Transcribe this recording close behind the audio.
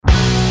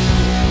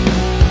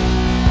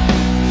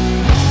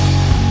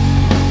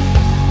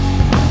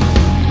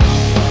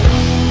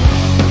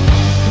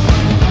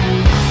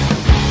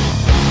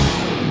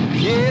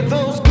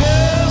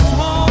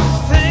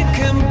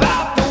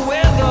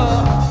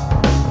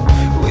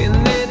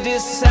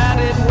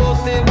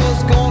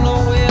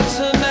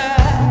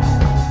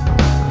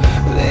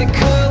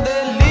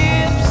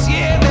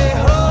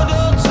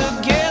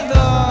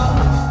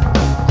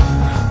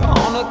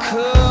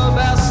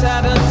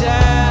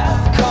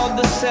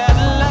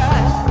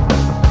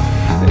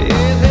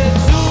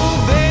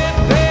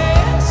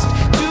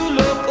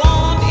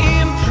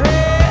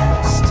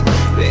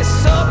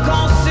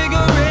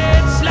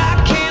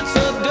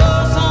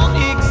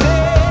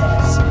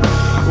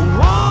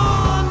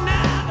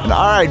man.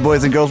 All right,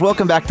 boys and girls,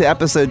 welcome back to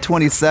episode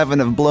 27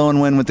 of Blowin'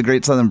 Wind with the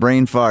Great Southern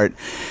Brain Fart.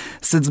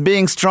 Since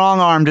being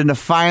strong-armed into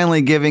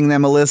finally giving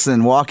them a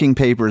listen, Walking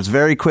Papers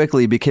very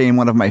quickly became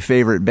one of my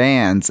favorite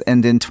bands.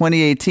 And in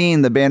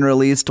 2018, the band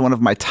released one of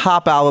my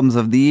top albums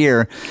of the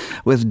year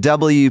with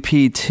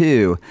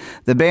WP2.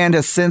 The band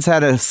has since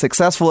had a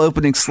successful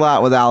opening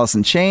slot with Alice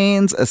in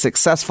Chains, a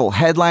successful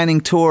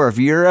headlining tour of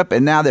Europe,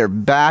 and now they're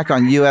back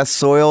on U.S.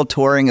 soil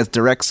touring as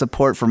direct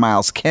support for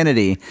Myles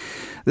Kennedy.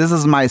 This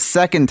is my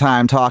second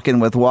time talking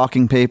with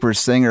Walking Papers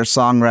singer,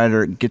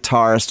 songwriter,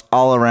 guitarist,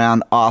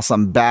 all-around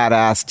awesome,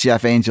 badass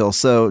Jeff Angel.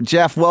 So,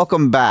 Jeff,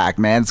 welcome back,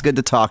 man. It's good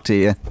to talk to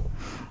you.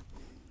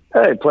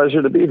 Hey,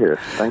 pleasure to be here.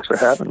 Thanks for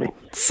having me.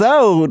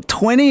 So,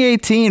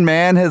 2018,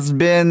 man, has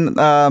been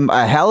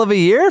a hell of a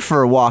year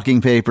for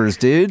Walking Papers,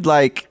 dude.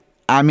 Like,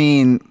 I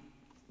mean,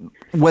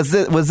 was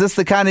this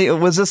kind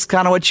of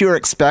what you were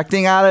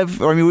expecting out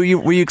of? Or I mean,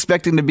 were you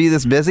expecting to be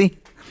this busy?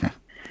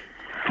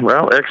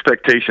 Well,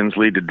 expectations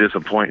lead to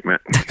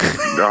disappointment.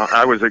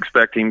 I was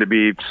expecting to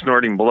be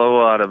snorting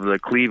blow out of the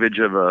cleavage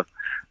of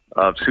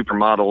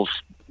supermodels,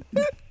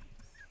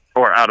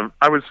 I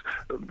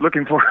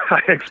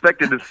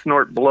expected to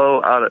snort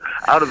blow out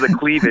of the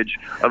cleavage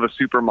of a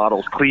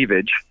supermodel's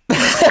cleavage in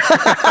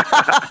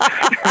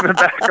the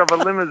back of a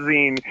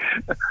limousine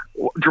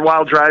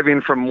while driving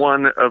from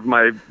one of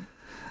my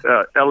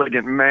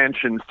elegant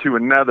mansions to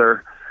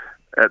another.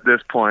 At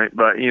this point,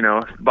 but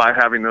by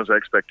having those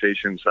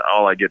expectations,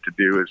 all I get to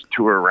do is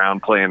tour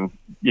around playing,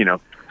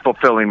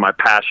 fulfilling my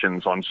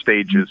passions on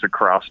stages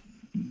across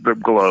the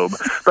globe.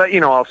 But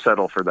I'll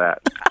settle for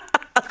that.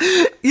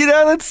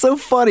 That's so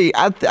funny.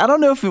 I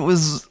don't know if it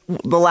was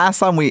the last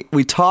time we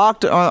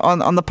talked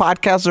on the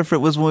podcast, or if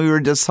it was when we were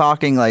just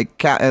talking like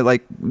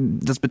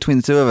just between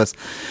the two of us.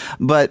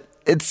 But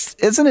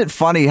isn't it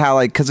funny how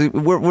because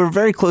we're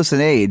very close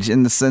in age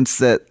in the sense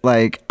that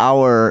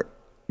our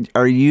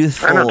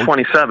youthful. I'm not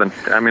 27.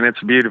 I mean,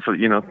 it's beautiful.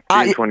 Being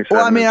 27.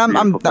 Well, I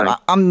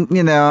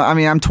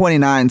mean, I'm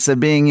 29, so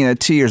being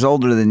 2 years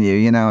older than you,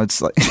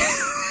 it's like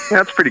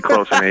that's pretty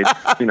close in age.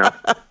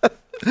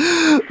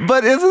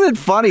 But isn't it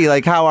funny,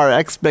 how our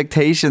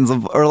expectations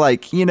I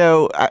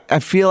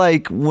feel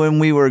like when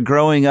we were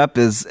growing up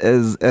as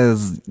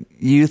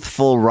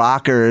youthful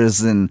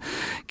rockers and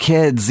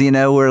kids,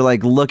 we're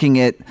looking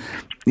at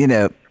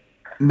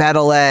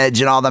Metal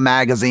Edge and all the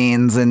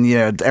magazines,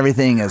 and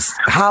everything is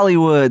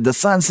Hollywood, the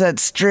Sunset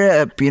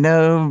Strip,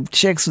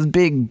 chicks with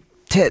big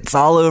tits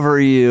all over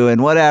you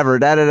and whatever,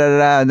 da da da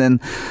da. And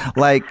then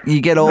you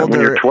get older.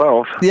 When you're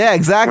 12, yeah,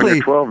 exactly. When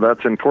you're 12,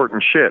 that's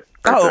important shit.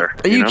 Right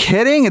are you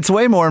kidding? It's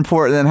way more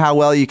important than how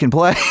well you can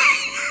play.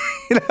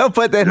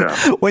 But then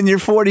when you're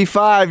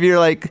 45, you're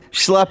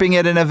schlepping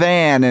it in a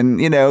van and,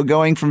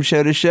 going from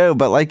show to show.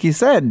 But like you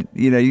said,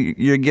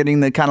 you're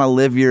getting to kind of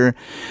live your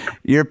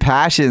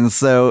passions.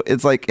 So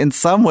it's in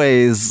some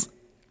ways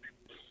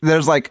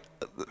there's these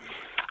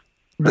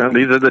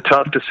are the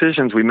tough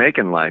decisions we make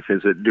in life.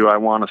 Is it, do I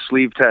want a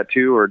sleeve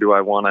tattoo or do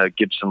I want a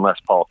Gibson Les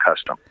Paul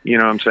custom? You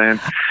know what I'm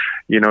saying?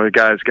 The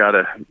guy's got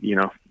to,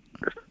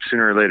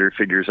 sooner or later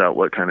figures out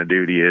what kind of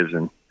dude he is,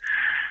 and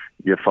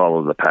you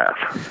follow the path,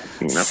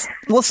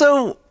 Well,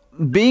 so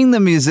being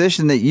the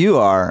musician that you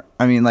are,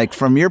 I mean,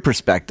 from your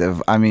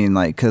perspective, I mean,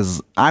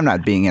 because I'm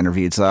not being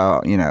interviewed, so,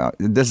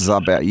 this is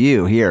all about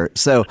you here.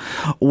 So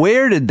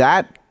where did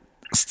that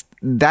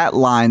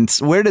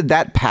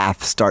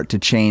path start to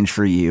change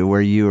for you, where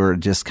you were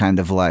just kind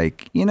of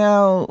you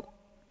know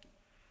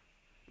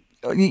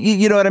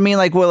what I mean?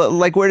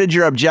 Where did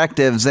your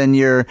objectives and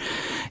your,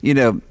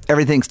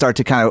 everything start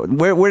to kind of,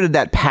 where did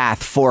that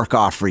path fork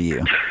off for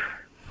you?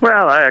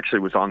 Well, I actually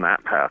was on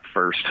that path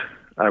first.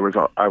 I was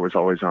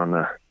always on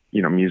the,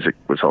 music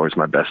was always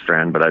my best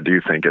friend, but I do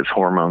think as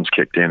hormones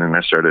kicked in and I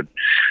started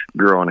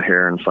growing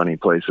hair in funny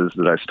places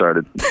that I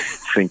started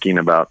thinking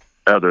about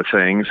other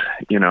things,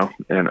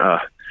 and,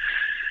 I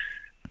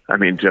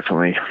mean,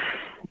 definitely,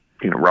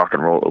 rock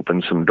and roll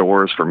opened some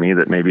doors for me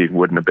that maybe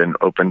wouldn't have been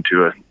open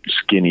to a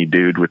skinny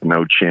dude with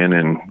no chin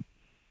and,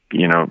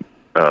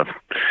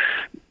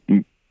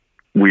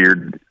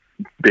 weird,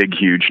 big,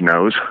 huge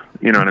nose.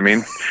 You know what I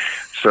mean?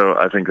 So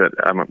I think that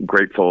I'm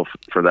grateful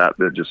for that.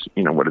 That just,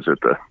 what is it?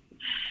 The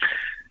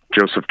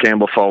Joseph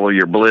Campbell follow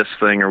your bliss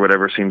thing or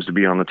whatever seems to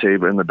be on the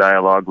table in the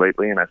dialogue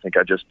lately. And I think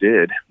I just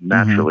did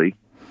naturally,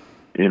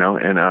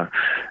 and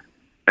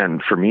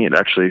for me, it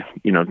actually,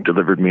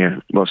 delivered me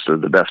most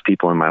of the best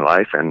people in my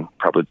life and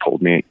probably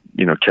pulled me,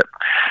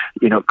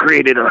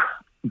 created a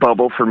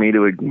bubble for me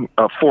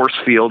a force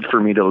field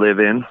for me to live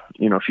in,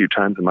 a few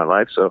times in my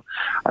life. So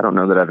I don't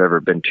know that I've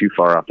ever been too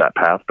far off that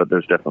path, but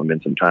there's definitely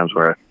been some times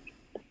where,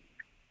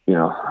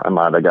 I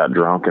might have got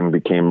drunk and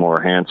became more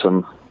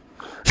handsome,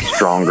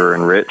 stronger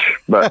and rich,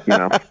 but,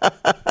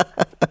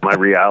 my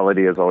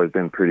reality has always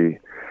been pretty,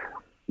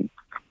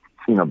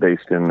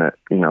 based in that,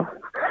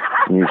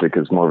 music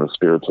is more of a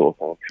spiritual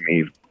thing to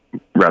me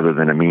rather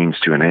than a means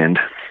to an end.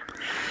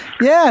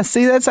 Yeah,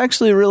 see, that's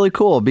actually really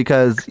cool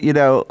because,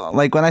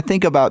 like when I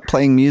think about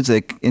playing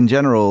music in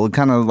general,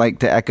 kind of like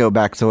to echo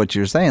back to what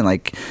you're saying,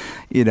 like,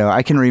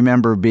 I can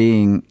remember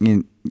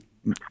being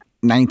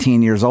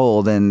 19 years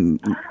old and,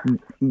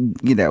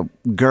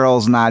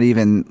 girls not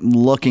even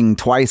looking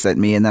twice at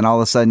me. And then all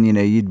of a sudden,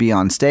 you'd be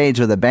on stage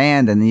with a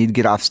band and then you'd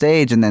get off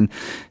stage and then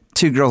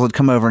two girls would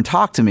come over and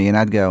talk to me and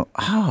I'd go,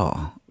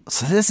 oh,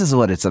 so this is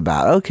what it's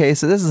about. Okay,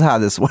 so this is how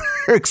this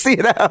works. You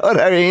know what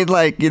I mean?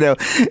 Like,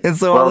 and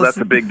so. Well, that's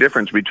a big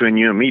difference between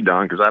you and me,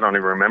 Don, because I don't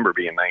even remember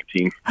being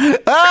 19.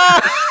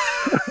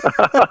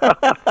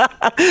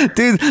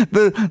 Dude,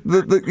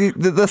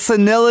 the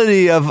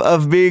senility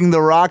of being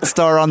the rock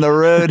star on the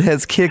road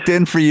has kicked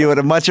in for you at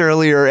a much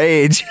earlier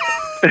age.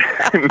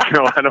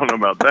 No, I don't know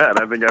about that.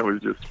 I think I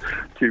was just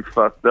too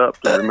fucked up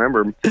to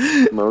remember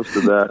most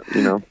of that,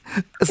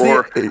 See,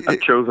 or I've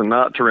chosen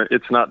not to.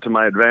 It's not to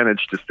my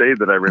advantage to say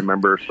that I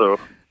remember. So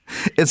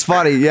it's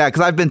funny, yeah,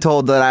 because I've been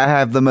told that I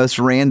have the most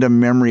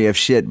random memory of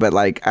shit, but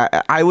like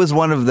I was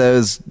one of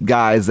those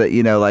guys that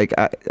like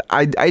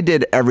I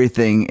did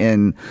everything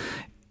in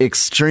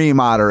extreme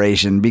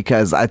moderation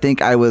because I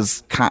think I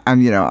was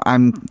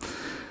I'm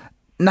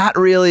not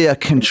really a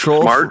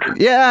control smart.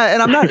 Yeah,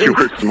 and I'm not. You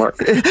were smart.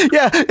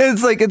 Yeah,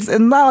 it's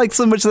not like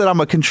so much that I'm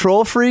a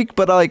control freak,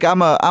 but like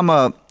I'm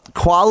a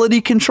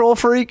quality control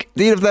freak,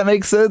 if that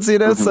makes sense,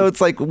 Mm-hmm. So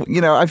it's like,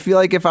 I feel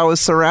like if I was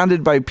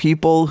surrounded by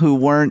people who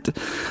weren't,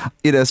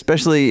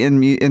 especially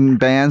in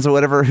bands or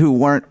whatever, who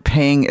weren't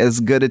paying as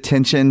good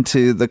attention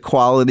to the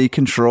quality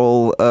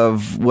control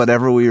of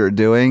whatever we were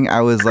doing,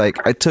 I was like,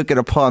 I took it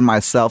upon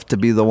myself to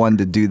be the one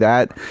to do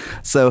that.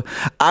 So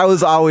I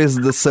was always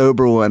the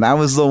sober one. I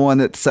was the one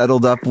that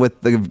settled up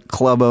with the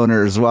club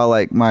owners while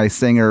like my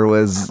singer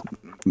was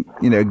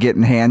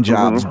getting hand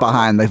jobs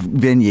behind the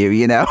venue,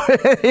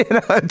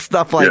 and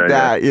stuff like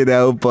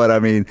that, but I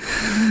mean,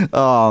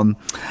 but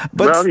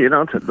well,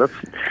 that's,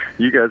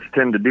 you guys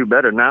tend to do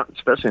better now,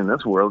 especially in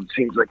this world. It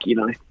seems like,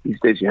 these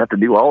days you have to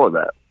do all of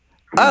that.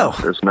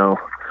 There's no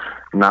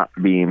not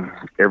being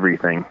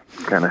everything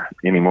kind of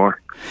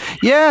anymore.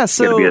 Yeah.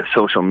 So you got to be a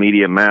social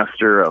media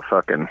master, a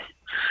fucking,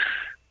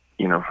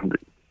 a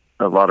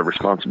lot of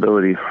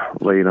responsibility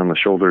laid on the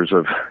shoulders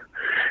of,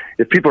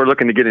 if people are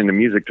looking to get into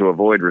music to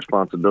avoid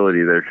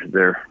responsibility,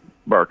 they're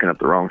barking up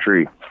the wrong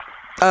tree.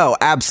 Oh,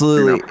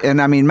 absolutely.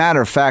 And I mean,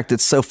 matter of fact,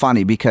 it's so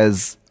funny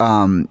because,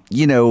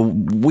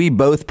 we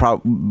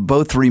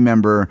both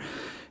remember,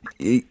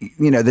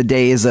 the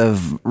days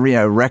of,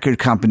 record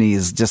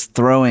companies just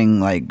throwing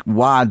like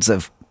wads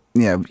of,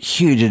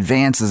 huge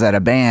advances at a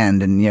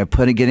band and,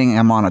 getting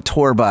them on a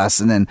tour bus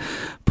and then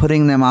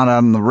putting them out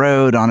on the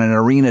road on an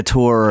arena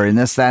tour and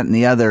this, that, and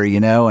the other,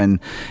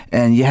 and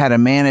you had a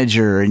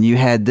manager and you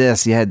had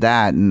this, you had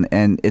that.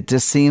 And it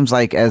just seems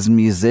like as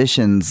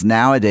musicians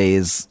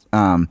nowadays,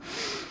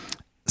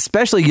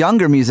 especially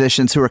younger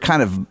musicians who are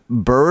kind of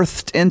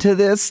birthed into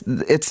this,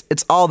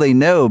 it's all they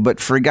know. But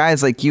for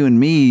guys like you and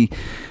me,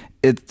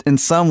 in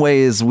some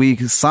ways we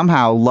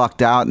somehow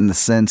lucked out in the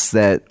sense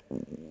that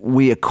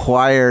we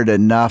acquired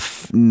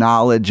enough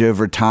knowledge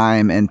over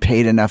time and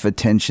paid enough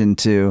attention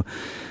to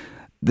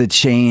the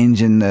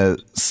change in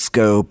the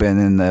scope and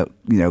in the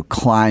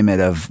climate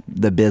of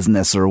the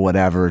business or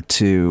whatever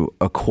to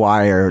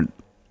acquire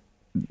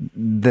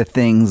the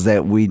things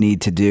that we need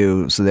to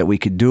do so that we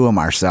could do them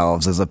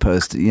ourselves, as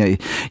opposed to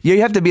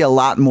you have to be a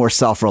lot more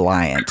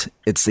self-reliant,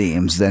 it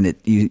seems, than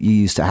you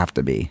used to have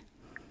to be.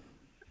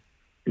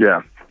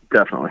 Yeah,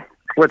 definitely,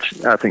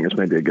 which I think is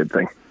maybe a good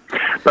thing.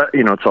 But,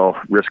 it's all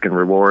risk and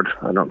reward.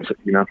 I don't,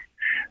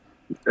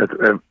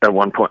 at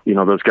one point,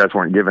 those guys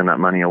weren't giving that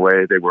money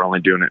away. They were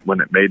only doing it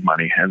when it made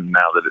money. And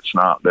now that it's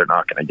not, they're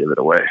not going to give it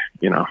away,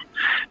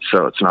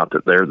 So it's not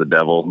that they're the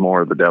devil.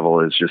 More the devil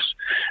is just,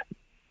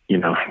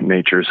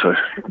 nature's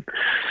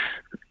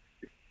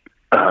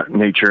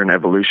nature and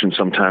evolution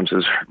sometimes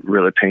is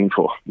really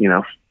painful,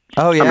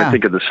 Oh, yeah. I mean,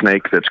 think of the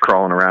snake that's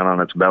crawling around on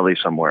its belly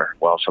somewhere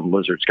while some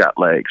lizard's got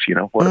legs.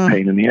 What a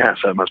pain in the ass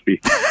that must be.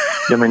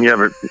 I mean, you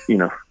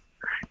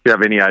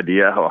have any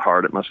idea how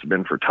hard it must have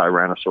been for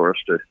Tyrannosaurus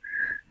to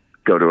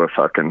go to a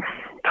fucking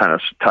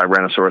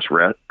Tyrannosaurus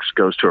Rex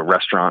goes to a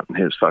restaurant and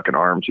his fucking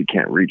arms, he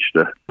can't reach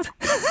the,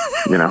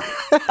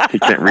 he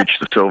can't reach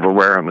the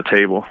silverware on the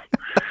table.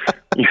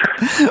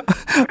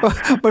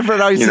 My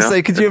friend always used to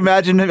say, could you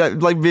imagine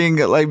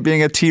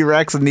being a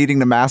T-Rex and needing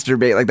to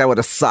masturbate? Like that would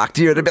have sucked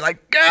you. It'd be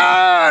like,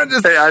 God.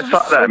 Hey, I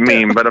saw that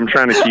meme, but I'm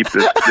trying to keep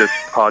this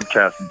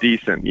podcast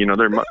decent.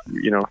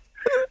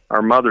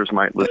 Our mothers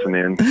might listen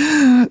in.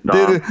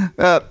 Dude,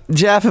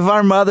 Jeff, if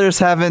our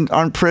mothers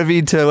aren't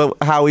privy to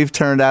how we've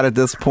turned out at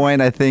this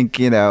point, I think,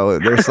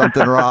 there's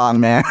something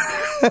wrong, man.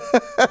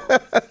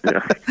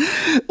 Yeah.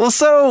 Well,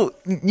 so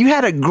you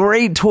had a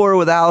great tour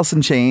with Alice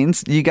in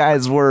Chains. You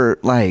guys were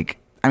like,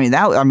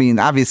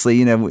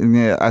 obviously,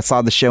 I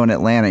saw the show in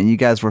Atlanta and you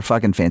guys were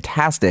fucking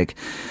fantastic.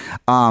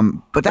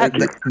 But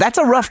that's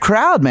a rough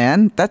crowd,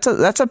 man. That's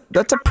a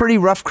pretty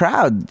rough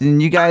crowd.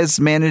 And you guys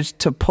managed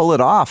to pull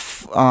it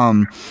off.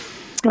 Oh,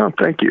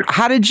 thank you.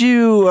 How did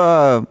you,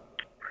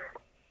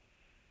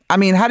 I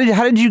mean, how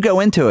did you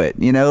go into it?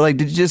 You know, like,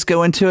 did you just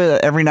go into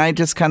it every night,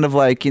 just kind of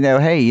like, you know,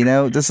 hey, you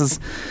know, this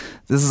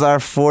is our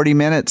 40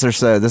 minutes or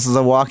so. This is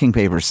a walking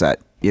paper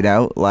set, you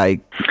know, like,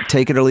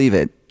 take it or leave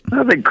it.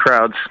 I think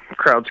crowds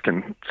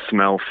can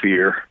smell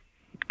fear,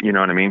 you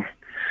know what I mean?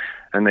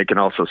 And they can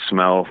also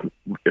smell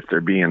if they're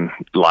being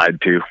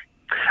lied to.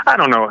 I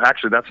don't know.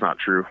 Actually, that's not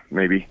true.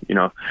 Maybe, you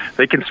know,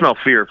 they can smell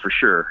fear for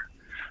sure.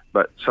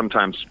 But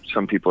sometimes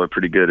some people are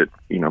pretty good at,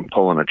 you know,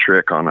 pulling a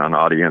trick on an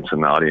audience,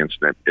 and the audience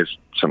is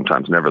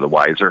sometimes never the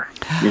wiser.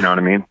 You know what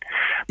I mean?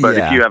 But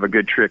if you have a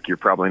good trick, you're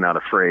probably not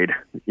afraid.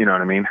 You know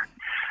what I mean?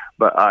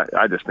 But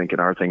I just think in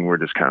our thing, we're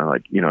just kind of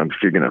like, you know, if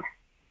you're going to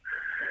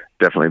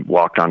definitely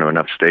walk onto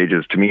enough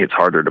stages, to me, it's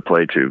harder to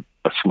play to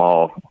a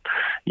small,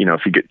 you know,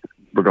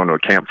 we're going to a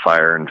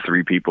campfire and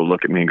 3 people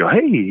look at me and go,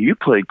 hey, you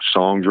play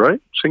songs, right?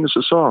 Sing us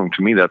a song.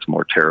 To me, that's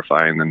more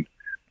terrifying than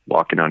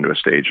walking onto a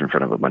stage in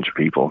front of a bunch of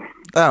people.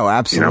 Oh,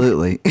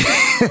 absolutely.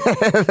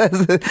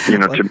 You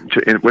know,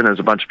 when there's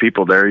a bunch of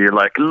people there, you're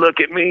like, look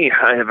at me.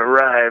 I have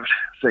arrived.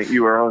 Thank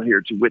you are all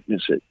here to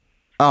witness it.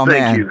 Oh, Thank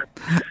man. you.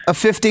 A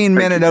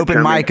 15-minute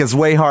open mic is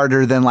way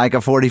harder than like a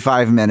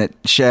 45-minute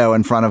show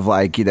in front of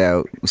like, you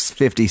know,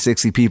 50,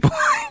 60 people.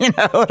 You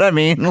know what I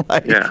mean?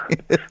 Like, yeah.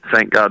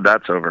 Thank God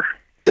that's over.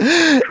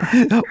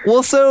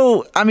 Well,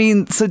 so, I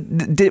mean,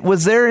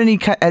 was there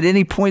at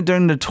any point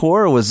during the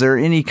tour, was there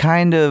any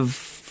kind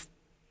of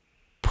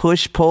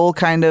push-pull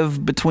kind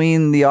of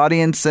between the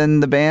audience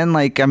and the band?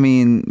 Like, I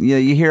mean, you know,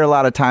 you hear a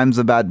lot of times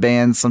about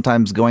bands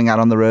sometimes going out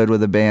on the road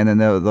with a band, and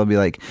they'll be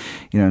like,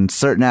 you know, in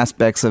certain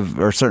aspects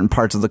or certain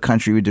parts of the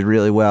country we did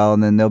really well,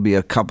 and then there'll be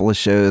a couple of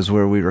shows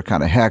where we were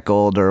kind of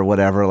heckled or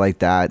whatever like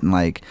that, and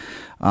like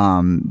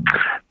no,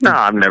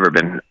 I've never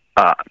been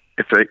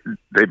if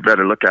they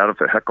better look out if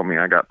they heckle me.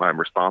 I got my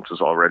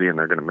responses already, and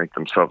they're going to make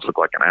themselves look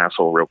like an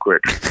asshole real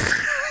quick.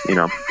 You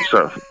know,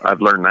 so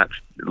I've learned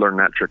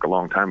that trick a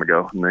long time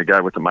ago, and the guy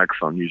with the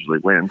microphone usually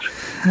wins.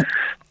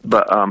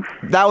 But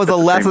that was a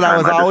lesson I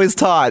was always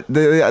taught.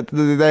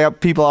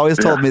 People always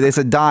told me, they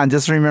said, Don,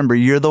 just remember,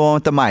 you're the one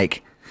with the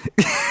mic.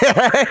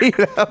 You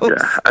know?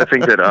 Yeah, I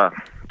think that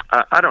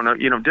I don't know,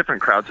 you know,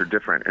 different crowds are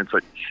different. It's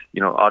like,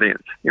 you know,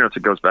 audience, you know,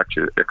 it goes back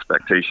to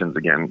expectations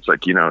again. It's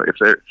like, you know,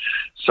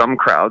 some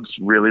crowds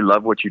really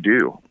love what you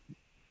do,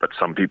 but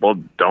some people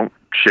don't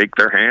shake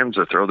their hands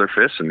or throw their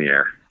fists in the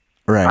air.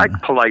 Right. I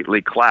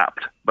politely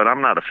clapped, but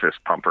I'm not a fist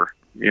pumper.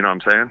 You know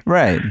what I'm saying?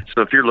 Right.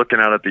 So if you're looking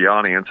out at the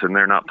audience and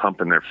they're not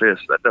pumping their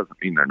fists, that doesn't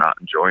mean they're not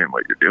enjoying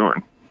what you're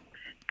doing.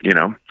 You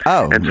know?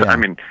 Oh, and so, yeah. I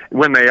mean,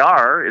 when they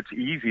are, it's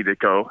easy to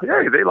go,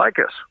 hey, they like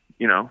us,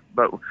 you know,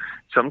 but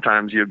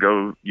sometimes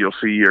you'll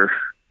see your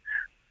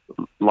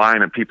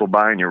line of people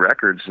buying your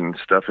records and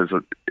stuff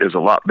is a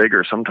lot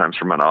bigger sometimes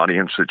from an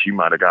audience that you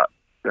might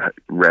have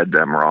read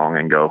them wrong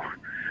and go,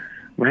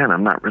 man,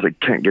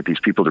 can't get these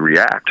people to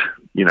react,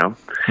 you know?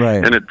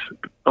 Right. And it's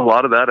a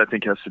lot of that I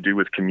think has to do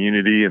with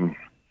community and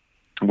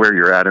where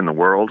you're at in the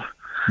world.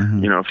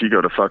 Mm-hmm. You know, if you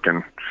go to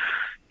fucking,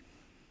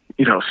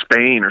 you know,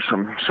 Spain or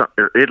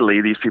or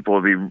Italy, these people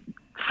will be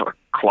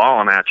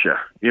clawing at you,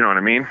 you know what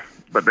I mean?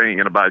 But they ain't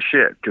going to buy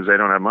shit because they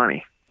don't have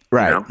money.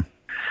 Right. You know?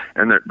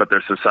 And but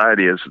their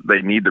society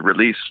they need the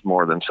release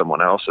more than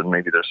someone else. And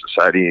maybe their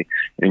society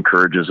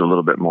encourages a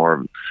little bit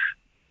more,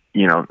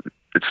 you know,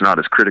 it's not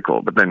as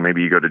critical. But then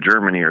maybe you go to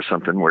Germany or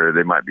something where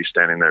they might be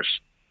standing there,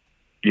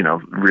 you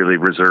know, really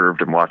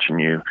reserved and watching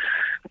you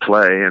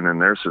play. And then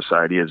their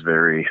society is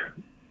very,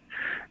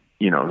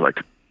 you know, like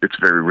it's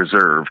very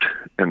reserved.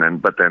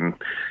 But then,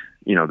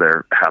 you know,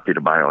 they're happy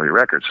to buy all your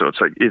records. So it's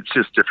like, it's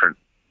just different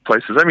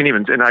places. I mean,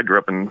 and I grew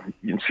up in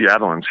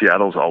Seattle, and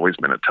Seattle's always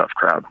been a tough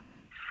crowd.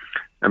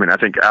 I mean, I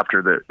think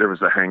there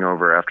was a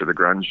hangover after the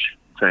grunge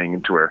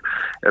thing to where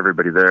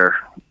everybody there,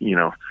 you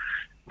know,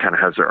 kind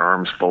of has their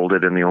arms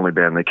folded, and the only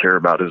band they care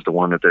about is the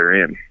one that they're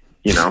in,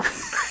 you know.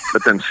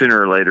 But then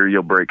sooner or later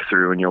you'll break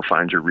through and you'll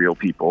find your real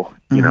people,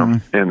 you know.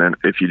 And then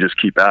if you just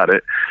keep at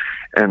it,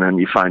 and then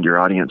you find your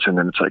audience, and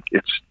then it's like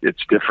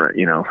it's different,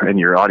 you know. And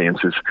your audience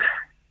is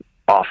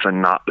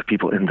often not the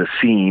people in the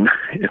scene.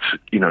 It's,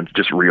 you know,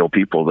 just real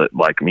people that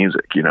like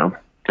music, you know.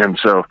 And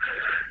so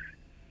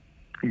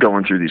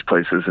going through these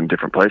places in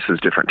different places,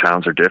 different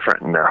towns are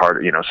different, and they're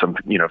harder, you know.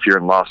 If you're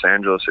in Los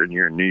Angeles or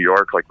you're in New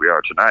York like we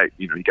are tonight,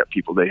 you know, you got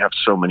people, they have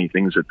so many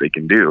things that they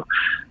can do.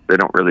 They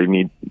don't really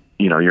need,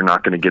 you know, you're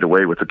not going to get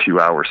away with a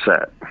 2-hour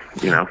set,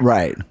 you know.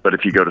 Right. But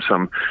if you go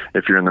to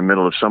if you're in the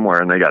middle of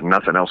somewhere and they got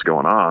nothing else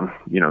going on,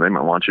 you know, they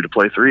might want you to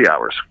play 3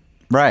 hours.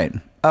 Right.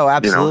 Oh,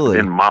 absolutely.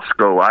 You know, in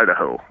Moscow,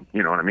 Idaho,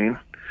 you know what I mean?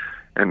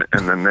 And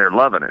then they're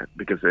loving it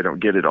because they don't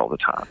get it all the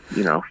time,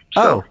 you know.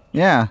 So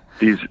yeah.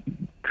 These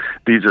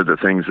are the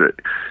things that,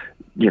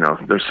 you know,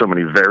 there's so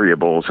many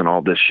variables and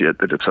all this shit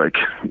that it's like,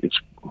 it's,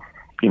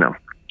 you know,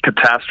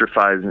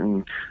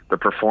 catastrophizing the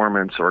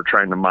performance or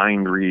trying to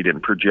mind read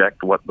and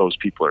project what those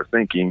people are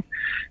thinking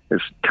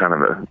is kind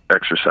of an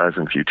exercise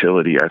in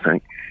futility, I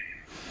think.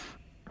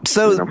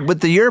 So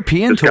with the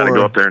European tour, just tour, gotta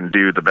go up there and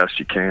do the best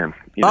you can.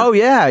 Oh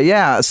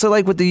yeah. So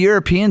like with the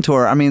European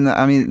tour, I mean,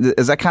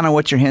 is that kind of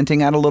what you're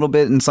hinting at a little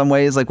bit in some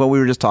ways, like what we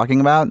were just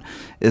talking about?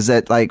 Is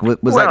that like was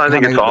that? I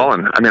think it's all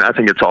I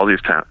think it's all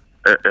these towns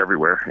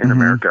everywhere in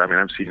America. I mean,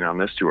 I've seen it on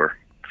this tour,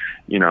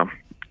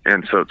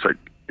 and so it's like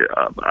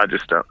I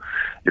just don't.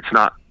 It's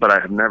not,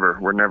 but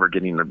we're never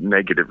getting a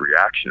negative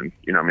reaction.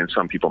 I mean,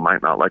 some people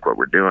might not like what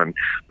we're doing,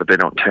 but they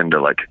don't tend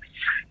to like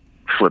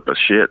flip a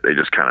shit. They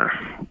just kind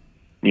of,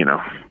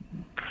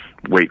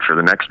 wait for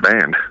the next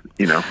band,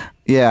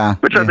 Yeah.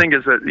 Which I think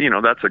is that,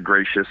 that's a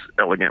gracious,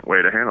 elegant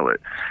way to handle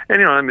it.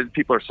 And, I mean,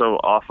 people are so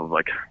off of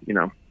like,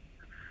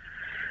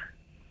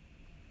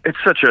 it's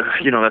such a,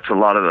 that's a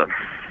lot of the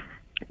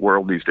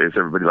world these days.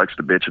 Everybody likes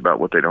to bitch about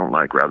what they don't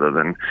like rather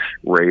than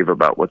rave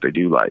about what they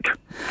do like,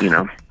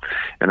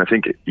 And I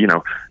think,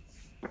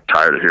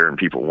 tired of hearing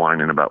people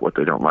whining about what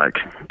they don't like.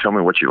 Tell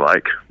me what you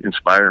like.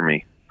 Inspire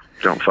me.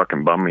 Don't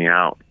fucking bum me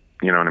out.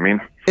 You know what I mean?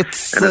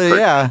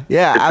 Absolutely.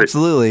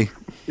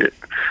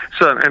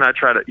 And I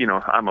try to,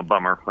 I'm a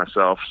bummer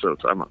myself.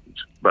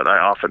 But I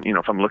often,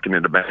 if I'm looking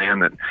at a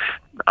band that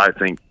I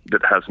think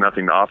that has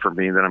nothing to offer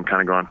me, then I'm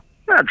kind of going,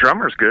 yeah,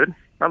 drummer's good.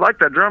 I like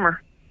that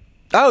drummer.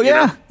 Oh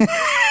yeah.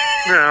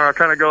 I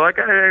kind of go like,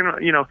 hey,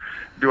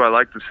 do I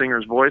like the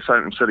singer's voice?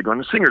 Instead of going,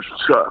 the singer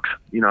sucks.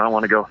 I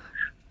want to go,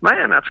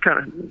 man, that's kind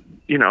of,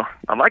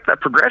 I like that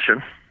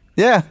progression.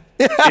 Yeah.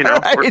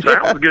 Right, or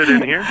sounds good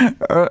in here.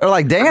 Or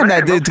like, damn,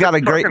 that dude's got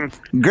a great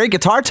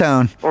guitar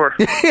tone. Or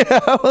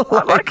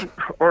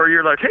or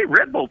you're like, hey,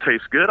 Red Bull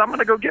tastes good. I'm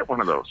gonna go get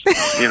one of those.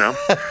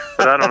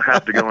 But I don't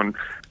have to go and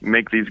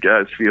make these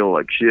guys feel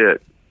like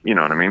shit. You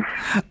know what I mean?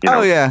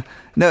 Oh yeah.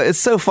 No, it's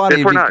so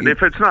funny.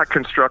 If it's not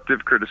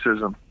constructive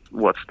criticism,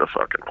 what's the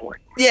fucking point?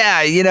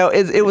 Yeah,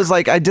 it was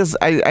like I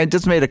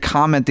just made a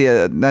comment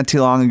not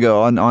too long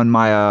ago on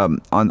my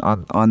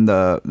on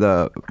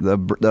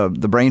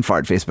the Brain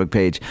Fart Facebook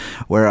page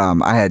where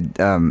I had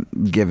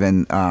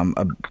given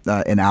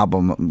an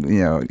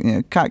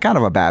album kind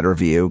of a bad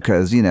review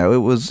because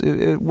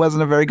it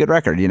wasn't a very good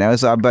record,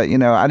 so but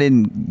I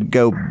didn't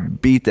go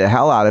beat the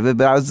hell out of it,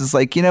 but I was just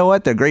like,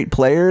 what, they're great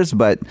players,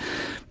 but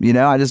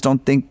I just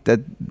don't think that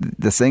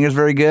the singer's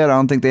very good. I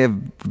don't think they have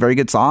very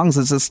good songs.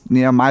 It's just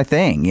my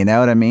thing, you know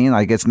what I mean?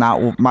 Like, it's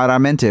not what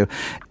I'm into.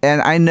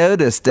 And I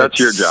noticed that that's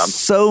your job.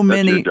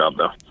 That's your job,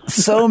 though.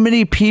 So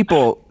many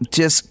people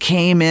just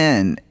came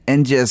in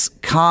and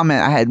just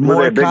comment. I had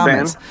more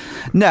comments.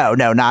 No,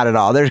 not at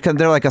all.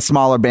 They're like a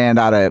smaller band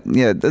out of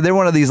they're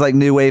one of these like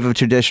new wave of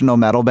traditional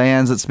metal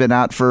bands that's been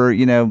out for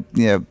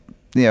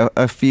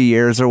a few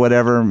years or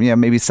whatever.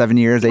 Maybe 7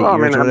 years, 8 years. I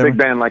mean, or whatever. A big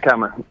band like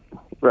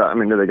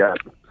do they got?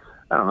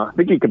 I don't know. I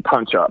think you can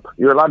punch up.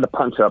 You're allowed to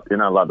punch up. You're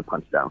not allowed to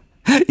punch down.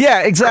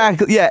 Yeah,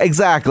 exactly. Yeah,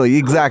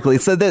 exactly.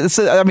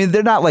 So I mean,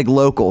 they're not like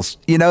locals.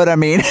 You know what I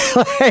mean?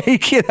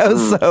 Like,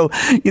 so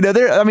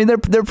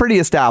they're pretty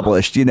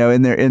established.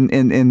 In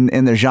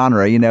their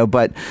genre.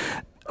 But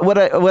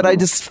what I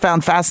just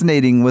found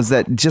fascinating was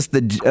that just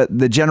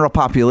the general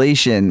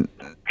population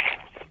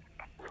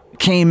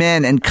came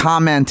in and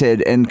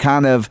commented and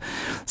kind of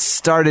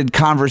started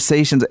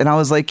conversations, and I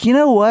was like, you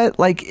know what?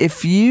 Like,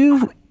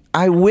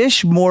 I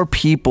wish more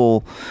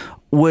people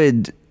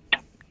would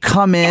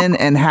come in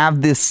and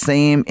have this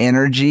same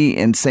energy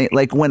and say,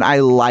 like, when I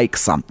like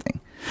something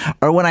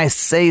or when I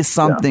say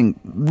something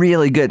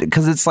really good,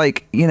 because it's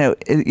like,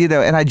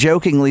 and I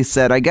jokingly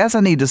said, I guess I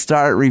need to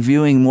start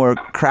reviewing more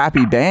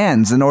crappy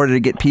bands in order to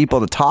get people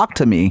to talk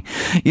to me,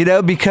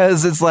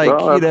 because it's like,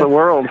 that's the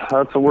world.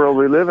 That's the world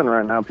we live in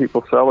right now.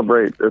 People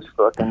celebrate this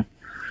fucking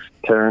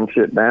tearing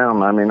shit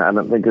down. I mean, I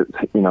don't think it's,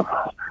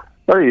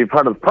 are you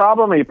part of the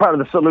problem or are you part of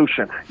the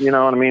solution? You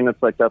know what I mean?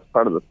 It's like, that's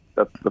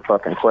the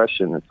fucking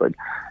question. It's like,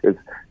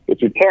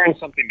 if you're tearing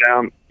something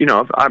down,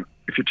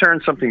 if you're tearing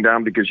something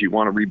down because you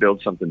want to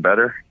rebuild something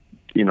better,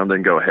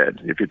 then go ahead.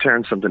 If you're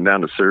tearing something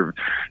down to serve,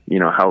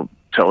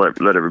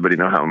 let everybody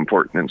know how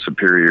important and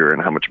superior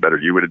and how much better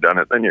you would have done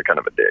it, then you're kind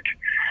of a dick.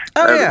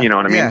 You know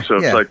what I mean? Yeah, so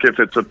it's like, if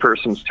it's a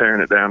person's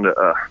tearing it down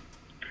to,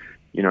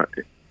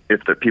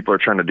 if the people are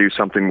trying to do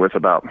something with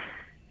about,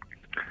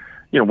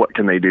 what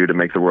can they do to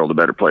make the world a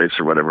better place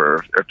or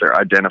whatever, if they're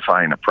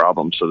identifying a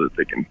problem so that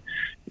they can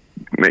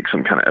make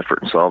some kind of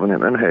effort in solving it,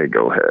 then hey,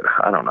 go ahead.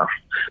 I don't know.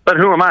 But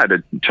who am I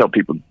to tell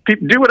people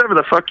do whatever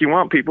the fuck you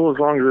want, people, as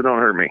long as it don't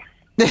hurt me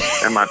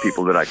and my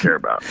people that I care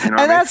about.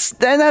 That's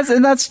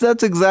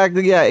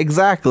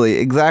exactly,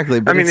 exactly.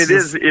 But I mean,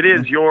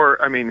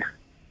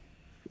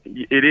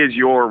 it is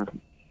your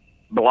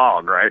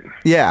blog, right?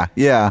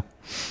 Yeah.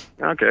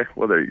 Okay,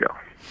 well, there you go.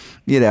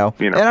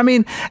 And I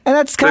mean, and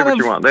that's kind of what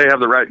you want. They have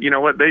the right. You know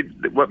what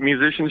what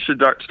musicians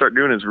should start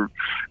doing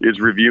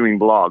is reviewing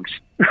blogs.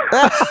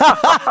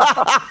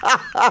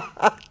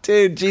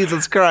 Dude,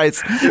 Jesus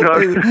Christ!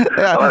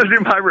 I want to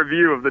do my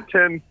review of the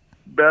 10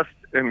 best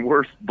and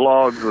worst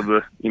blogs of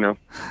the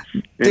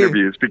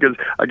interviews, because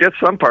I guess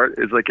some part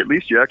is like, at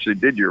least you actually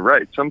did your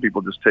right. Some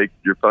people just take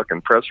your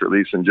fucking press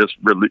release and just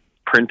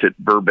print it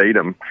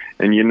verbatim,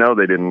 and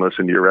they didn't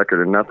listen to your record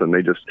or nothing.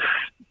 They just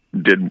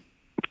did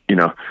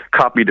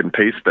copied and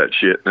pasted that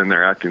shit, and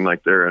they're acting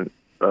like they're,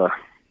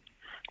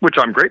 which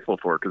I'm grateful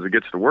for because it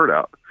gets the word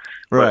out.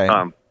 Right.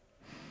 But,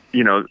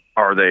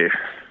 are they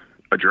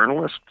a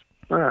journalist?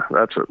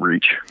 That's a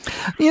reach.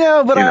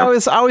 But I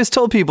always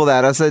told people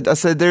that I said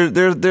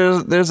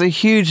there's a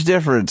huge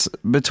difference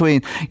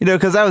between,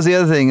 because that was the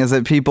other thing is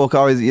that people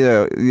always,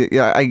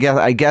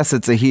 I guess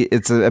they think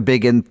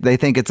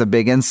it's a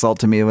big insult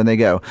to me when they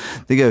go,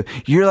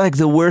 you're like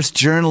the worst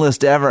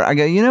journalist ever. I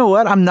go, you know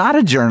what? I'm not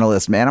a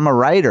journalist, man. I'm a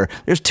writer.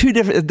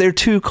 They're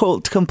two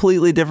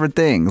completely different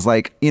things.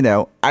 Like,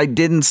 I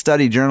didn't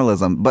study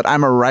journalism, but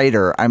I'm a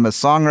writer. I'm a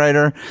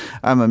songwriter.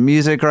 I'm a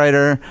music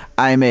writer.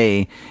 I'm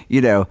a,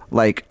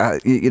 I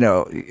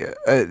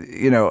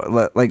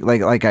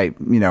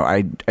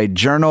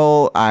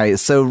journal.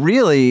 So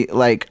really,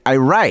 like, I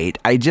write.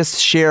 I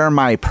just share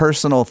my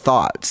personal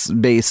thoughts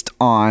based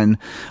on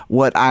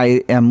what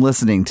I am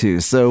listening to.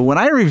 So when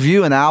I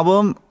review an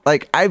album,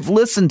 like, I've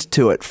listened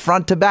to it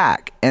front to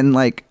back and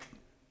like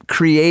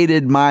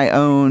created my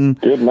own,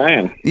 good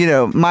man,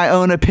 my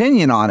own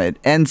opinion on it.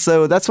 And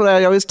so that's what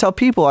I always tell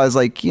people. I was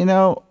like,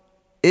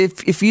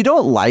 if you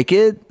don't like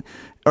it,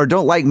 or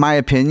don't like my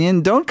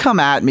opinion, don't come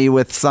at me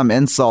with some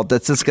insult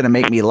that's just going to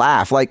make me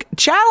laugh. Like,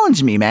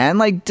 challenge me, man.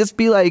 Like, just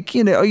be like,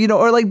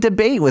 or like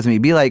debate with me.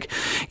 Be like,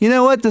 you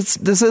know what? This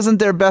isn't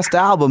their best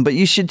album, but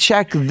you should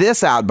check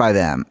this out by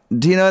them.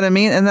 Do you know what I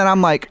mean? And then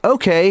I'm like,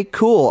 okay,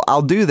 cool.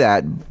 I'll do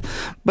that.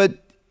 But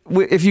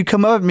if you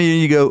come up at me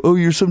and you go, oh,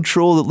 you're some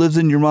troll that lives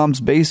in your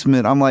mom's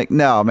basement, I'm like,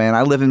 no, man,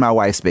 I live in my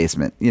wife's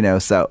basement,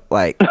 so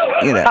like,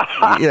 you're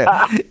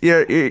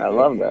I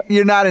love that.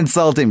 You're not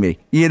insulting me,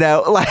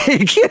 like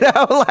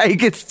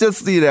it's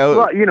just,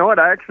 Well, you know what?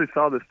 I actually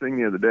saw this thing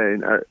the other day,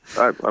 and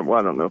I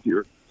don't know if you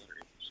were,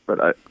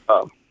 but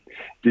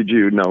did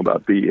you know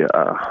about the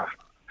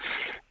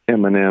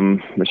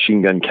Eminem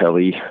Machine Gun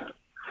Kelly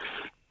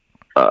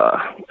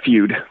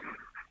feud?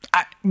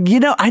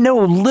 I know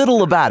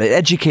little about it.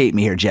 Educate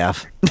me here,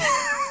 Jeff.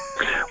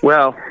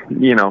 Well,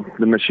 the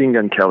Machine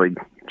Gun Kelly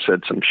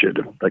said some shit.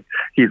 Like,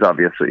 he's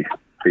obviously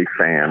a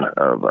fan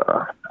of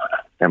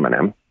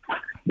Eminem,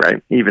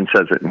 right? He even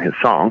says it in his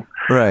song.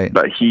 Right.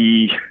 But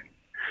he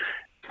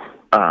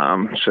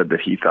said that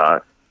he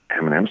thought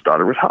Eminem's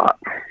daughter was hot.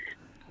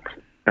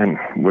 And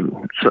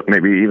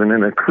maybe even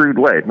in a crude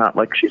way, not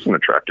like she's an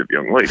attractive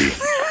young lady,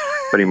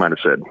 but he might have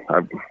said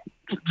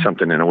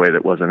something in a way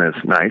that wasn't as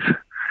nice.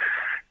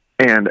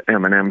 And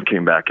Eminem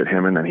came back at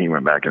him, and then he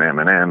went back at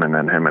Eminem, and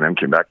then Eminem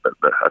came back. But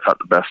I thought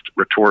the best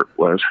retort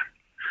was,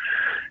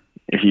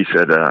 he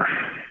said,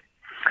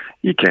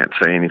 you can't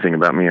say anything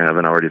about me I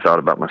haven't already thought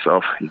about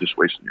myself. You're just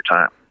wasting your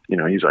time.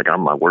 He's like,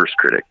 I'm my worst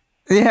critic.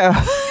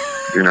 Yeah.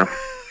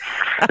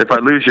 If I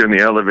lose you in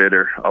the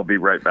elevator, I'll be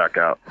right back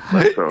out.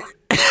 So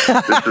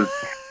this is...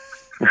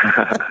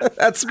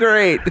 That's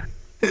great.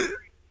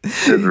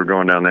 As we're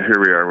going down there, here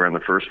we are. We're on the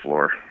first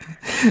floor.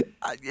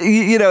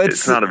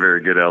 It's not a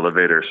very good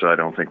elevator, so I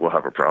don't think we'll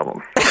have a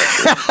problem.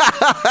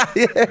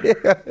 Yeah.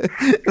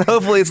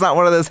 Hopefully, it's not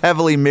one of those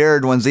heavily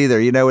mirrored ones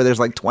either. Where there's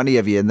like 20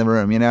 of you in the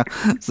room.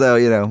 So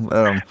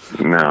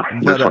no,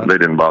 this one they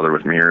didn't bother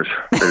with mirrors.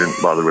 They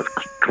didn't bother with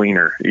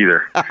cleaner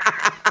either.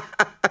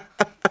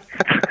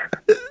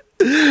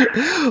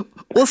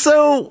 Well,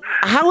 so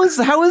how is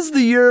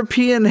the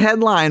European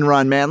headline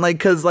run, man? Like,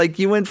 because like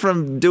you went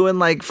from doing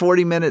like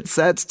 40-minute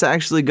sets to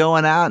actually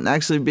going out and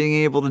actually being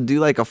able to do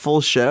like a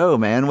full show,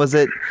 man.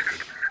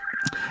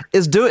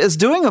 Is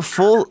doing a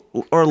full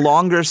or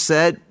longer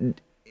set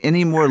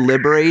any more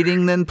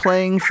liberating than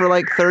playing for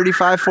like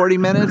 35, 40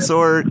 minutes,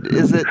 or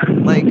is it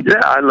like?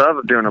 Yeah, I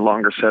love doing a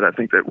longer set. I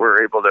think that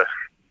we're able to.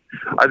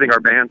 I think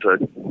our band's a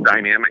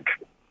dynamic,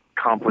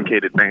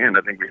 complicated band.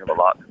 I think we have a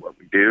lot to what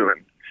we do,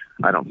 and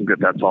I don't think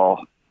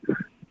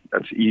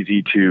that's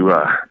easy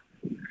to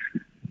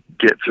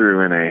get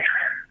through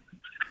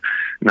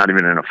not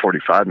even in a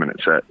 45-minute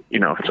set.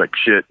 It's like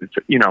shit.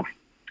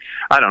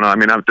 I don't know. I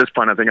mean, at this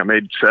point, I think I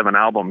made 7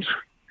 albums.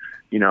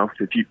 We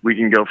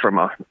can go from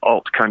a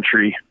alt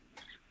country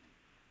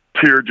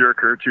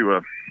tearjerker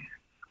to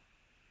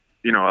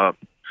a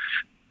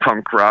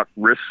punk rock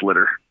wrist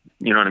slitter.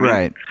 You know what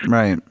I mean?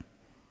 Right.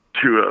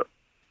 To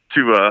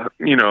a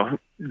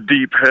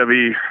deep,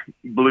 heavy,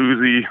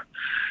 bluesy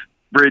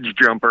bridge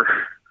jumper,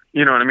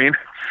 you know what I mean?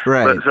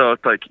 Right. But, so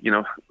it's like,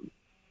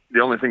 the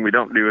only thing we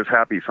don't do is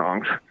happy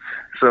songs.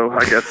 So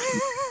I guess,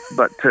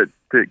 but to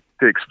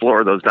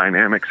explore those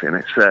dynamics in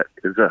a set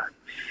is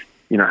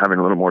having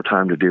a little more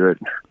time to do it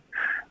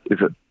is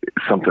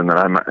something that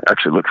I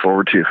actually look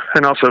forward to.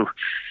 And also,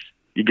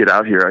 you get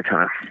out here,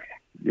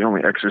 the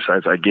only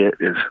exercise I get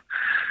is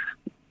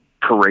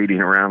parading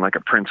around like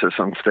a princess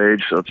on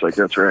stage. So it's like,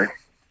 that's right.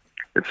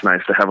 It's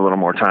nice to have a little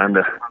more time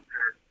to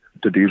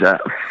do that.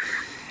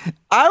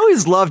 I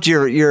always loved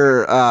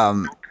your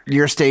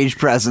stage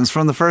presence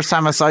from the first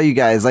time I saw you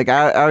guys. Like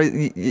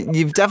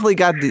you've definitely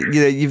got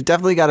you've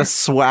definitely got a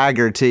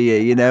swagger to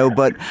you,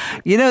 but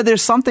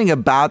there's something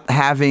about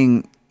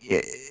having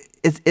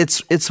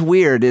it's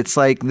weird. It's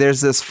like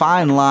there's this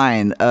fine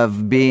line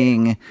of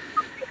being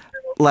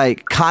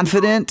like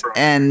confident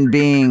and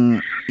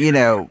being,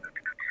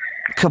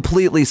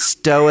 completely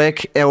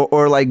stoic,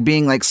 or like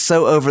being like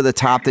so over the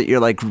top that you're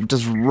like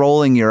just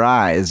rolling your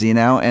eyes,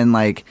 and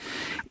like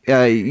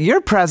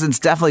your presence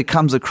definitely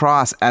comes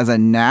across as a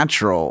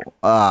natural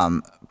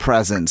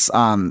presence.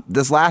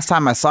 This last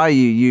time I saw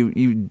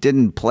you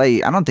didn't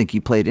play. I don't think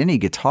you played any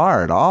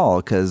guitar at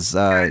all, because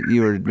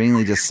you were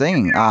mainly just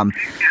singing.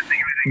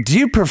 Do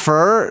you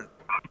prefer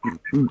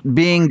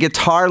being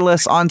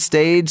guitarless on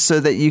stage so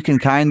that you can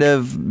kind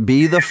of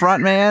be the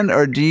front man,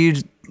 or do you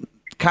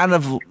kind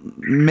of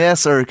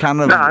miss or kind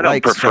of? No, I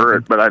don't prefer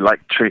it, but I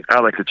like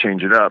to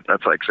change it up.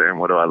 That's like saying,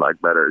 what do I like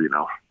better?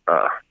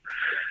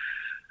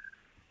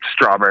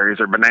 Strawberries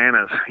or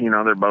bananas.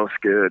 They're both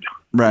good.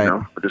 Right.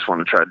 I just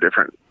want to try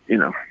different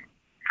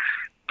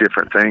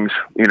things.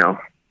 I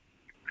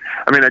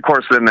mean, of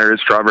course, then there is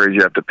strawberries.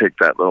 You have to pick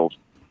that little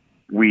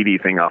weedy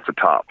thing off the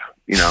top.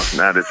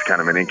 That is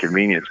kind of an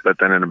inconvenience. But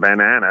then in a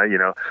banana,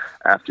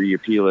 after you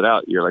peel it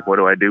out, you're like, what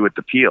do I do with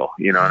the peel?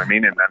 You know what I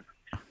mean? And then,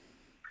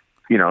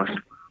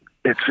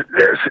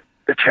 there's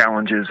the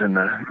challenges and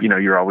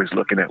you're always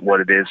looking at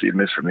what it is you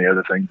miss from the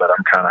other thing. But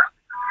I'm kind of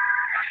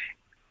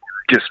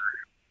just,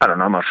 I don't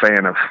know, I'm a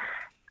fan of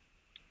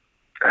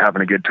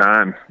having a good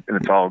time, and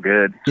it's all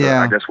good. So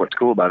yeah. I guess what's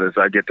cool about it is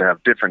I get to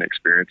have different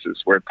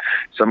experiences where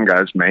some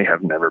guys may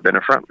have never been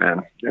a front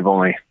man. They've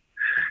only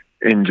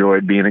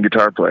enjoyed being a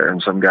guitar player,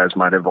 and some guys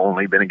might have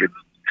only been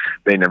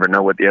they never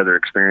know what the other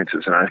experience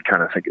is. And I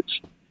kind of think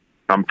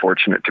I'm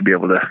fortunate to be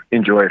able to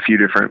enjoy a few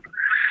different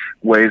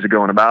ways of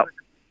going about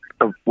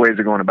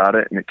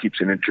it, and it keeps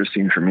it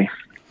interesting for me,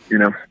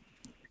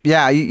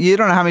 Yeah, you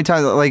don't know how many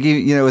times, like,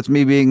 with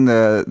me being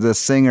the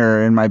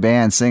singer in my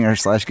band,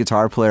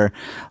 singer/guitar player,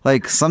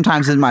 like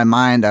sometimes in my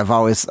mind I've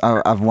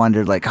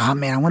wondered, like, oh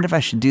man, I wonder if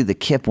I should do the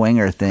Kip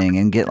Winger thing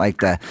and get like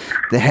the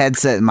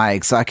headset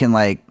mic so I can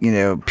like,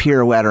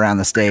 pirouette around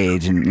the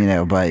stage, and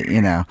but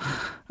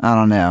I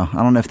don't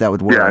know if that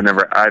would work. Yeah, I'd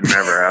never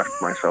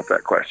asked myself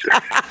that question.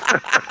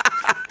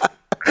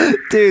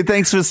 Dude,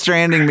 thanks for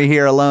stranding me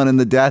here alone in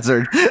the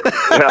desert.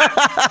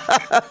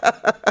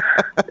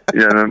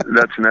 Yeah,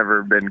 that's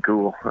never been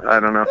cool. I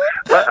don't know.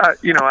 But, I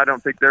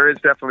don't think there is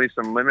definitely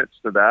some limits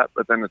to that.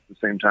 But then at the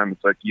same time,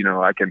 it's like,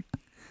 I can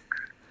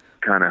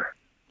kind of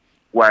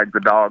wag the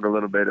dog a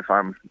little bit if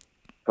I'm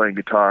playing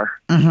guitar,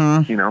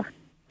 mm-hmm.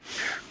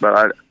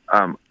 But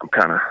I'm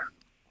kind of,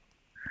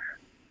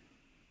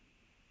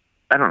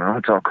 I don't know.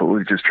 It's all cool.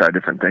 You just try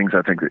different things.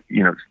 I think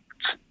that,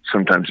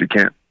 sometimes you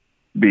can't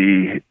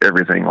be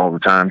everything all the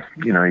time.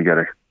 You got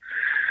to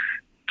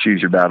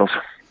choose your battles.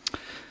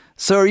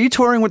 So are you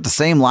touring with the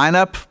same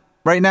lineup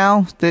right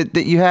now that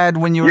you had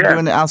when you were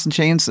doing the Alice in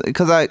Chains?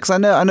 Because I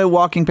know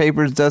Walking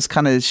Papers does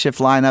kind of shift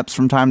lineups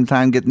from time to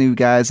time, get new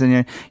guys.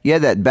 And you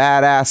had that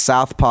badass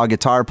southpaw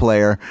guitar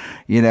player,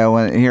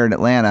 here in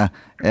Atlanta,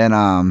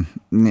 and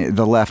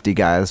the lefty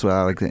guy as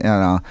well. Like, and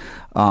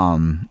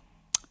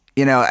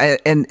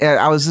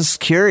I was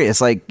just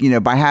curious, like,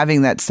 by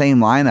having that same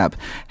lineup,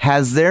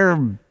 has there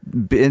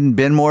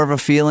been more of a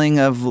feeling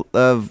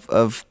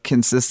of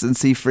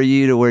consistency for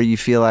you to where you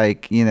feel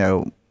like,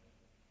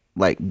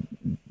 like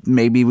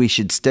maybe we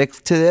should stick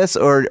to this,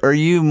 or are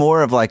you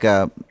more of like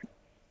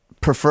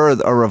prefer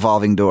a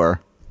revolving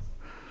door?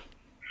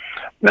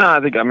 No,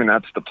 I think,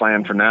 that's the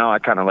plan for now. I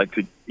kind of like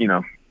to,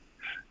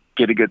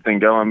 get a good thing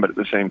going, but at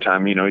the same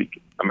time,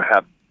 I'm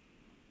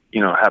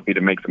happy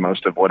to make the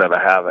most of whatever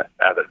I have at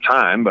the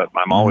time, but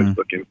I'm always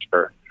looking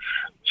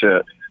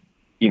to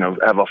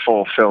have a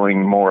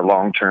fulfilling, more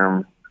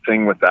long-term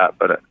thing with that.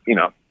 But,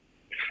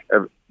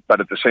 but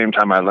at the same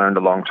time, I learned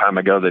a long time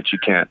ago that you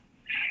can't,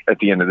 at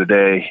the end of the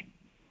day,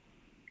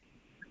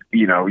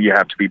 you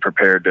have to be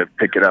prepared to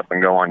pick it up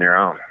and go on your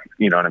own.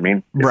 You know what I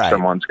mean? Right. If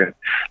someone's going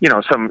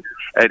to,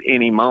 at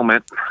any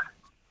moment,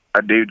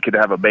 a dude could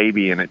have a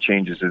baby and it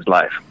changes his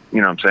life.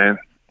 You know what I'm saying?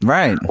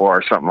 Right.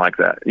 Or something like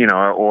that,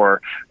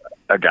 or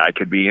a guy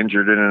could be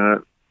injured in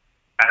an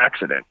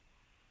accident,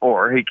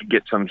 or he could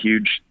get some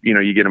huge,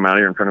 you get them out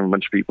here in front of a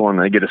bunch of people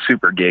and they get a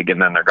super gig and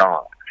then they're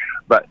gone.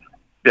 But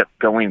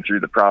going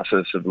through the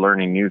process of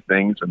learning new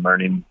things and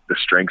learning the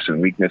strengths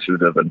and weaknesses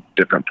of a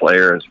different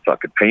player is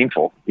fucking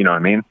painful. You know what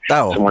I mean?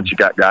 Oh. So once you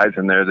got guys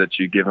in there that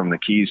you give them the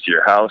keys to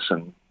your house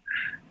and,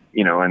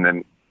 and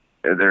then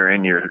they're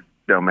in your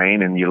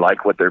domain and you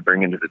like what they're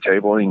bringing to the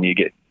table, and you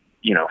get,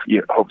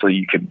 hopefully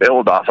you can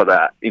build off of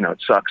that. It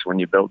sucks when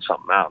you build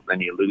something out,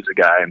 then you lose a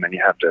guy and then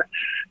you have to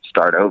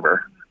start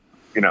over,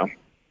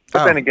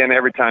 But then again,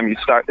 every time you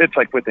start, it's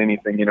like with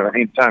anything,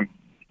 anytime,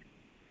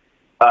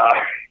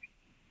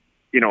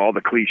 all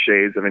the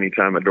cliches of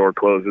anytime a door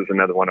closes,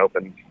 another one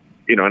opens,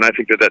 and I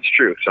think that that's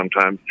true.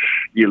 Sometimes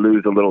you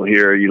lose a little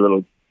here,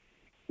 you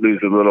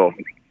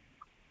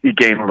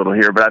gain a little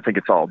here, but I think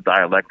it's all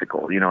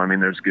dialectical.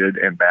 There's good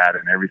and bad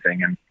and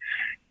everything. And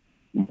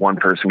one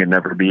person can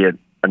never be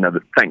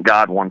another. Thank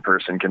God one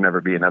person can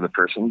never be another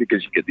person,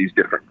 because you get these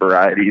different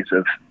varieties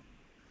of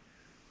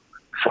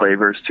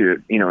flavors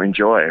to,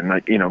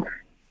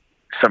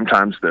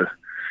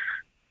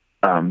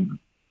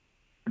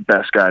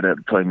 best guy to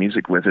play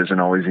music with isn't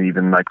always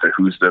even like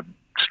who's the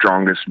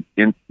strongest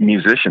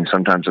musician.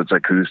 Sometimes it's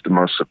like who's the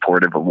most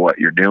supportive of what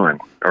you're doing,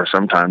 or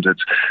sometimes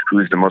it's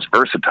who's the most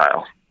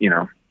versatile.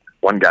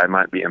 One guy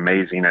might be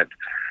amazing at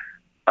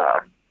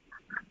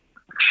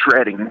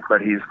shredding,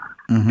 but he's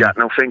got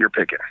no finger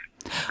picking.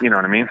 You know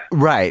what I mean?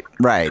 Right.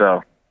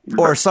 So,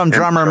 or some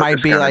drummer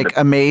might be like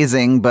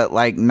amazing, but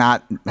like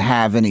not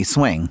have any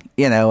swing.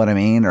 You know what I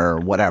mean, or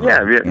whatever.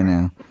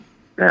 Yeah,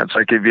 Yeah, it's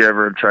like if you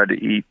ever tried to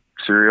eat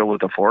cereal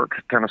with a fork,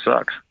 it kind of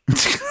sucks.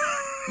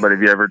 But if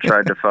you ever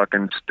tried to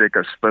fucking stick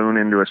a spoon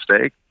into a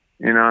steak,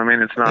 you know what I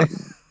mean? It's not.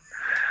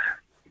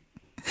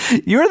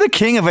 You're the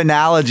king of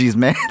analogies,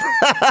 man.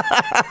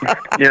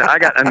 I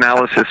got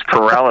analysis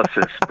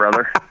paralysis,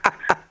 brother.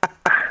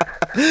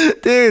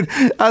 Dude,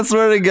 I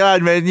swear to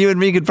God, man, you and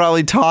me could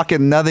probably talk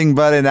in nothing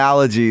but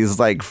analogies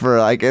like for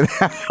like an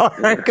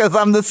hour, because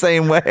I'm the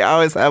same way. I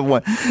always have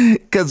one.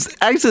 Because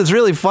actually, it's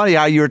really funny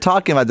how you were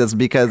talking about this,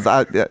 because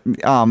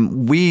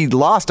we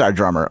lost our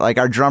drummer. Like,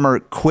 our drummer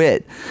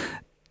quit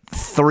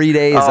 3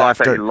 days after. I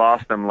thought you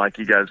lost him, like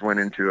you guys went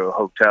into a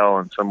hotel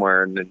and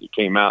somewhere, and then you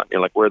came out. And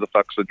you're like, where the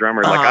fuck's the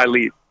drummer? Like,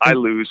 I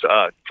lose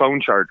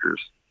phone chargers.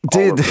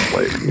 Dude, all over the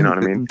place, you know what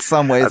I mean? In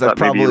some ways, I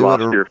probably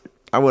would have.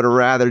 I would have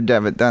rather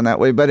have it done that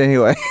way, but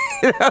anyway,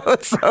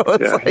 so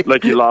it's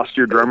like you lost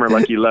your drummer,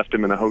 like you left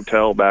him in a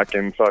hotel back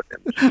in fucking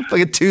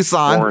like a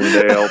Tucson,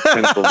 Warrendale,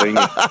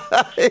 Pennsylvania.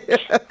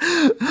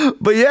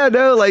 But yeah,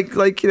 no, like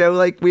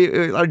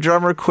our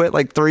drummer quit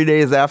like 3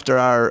 days after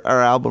our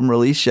album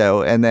release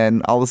show, and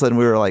then all of a sudden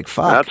we were like,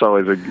 "Fuck!"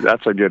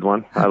 That's a good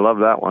one. I love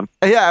that one.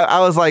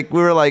 Yeah,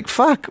 we were like,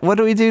 "Fuck! What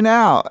do we do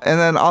now?" And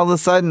then all of a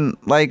sudden,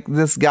 like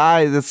this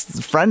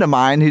friend of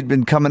mine who'd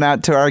been coming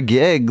out to our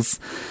gigs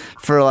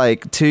for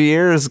like 2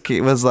 years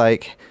was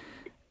like,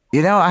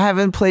 I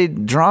haven't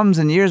played drums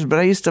in years, but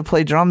I used to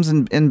play drums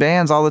in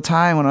bands all the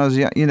time when I was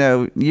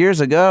young, years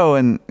ago.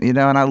 And, and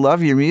I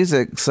love your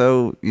music.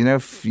 So,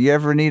 if you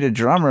ever need a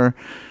drummer,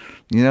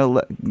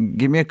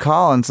 give me a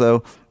call. And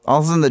so all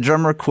of a sudden the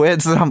drummer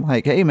quits, and I'm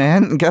like, hey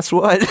man, guess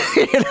what?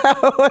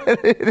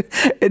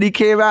 And he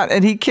came out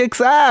and he kicks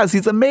ass.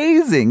 He's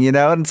amazing,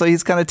 and so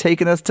he's kind of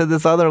taken us to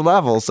this other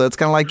level. So it's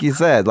kind of like you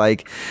said,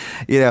 like,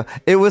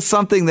 it was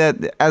something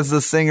that as the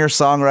singer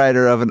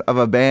songwriter of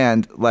a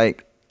band,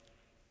 like,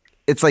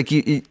 it's like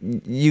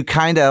you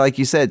kind of, like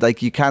you said,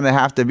 like you kind of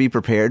have to be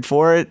prepared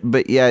for it,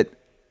 but yet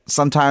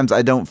sometimes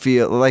I don't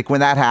feel like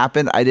when that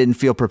happened, I didn't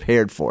feel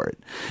prepared for it,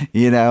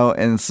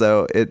 and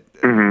so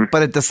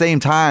but at the same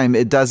time,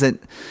 it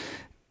didn't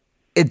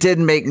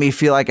make me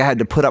feel like I had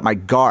to put up my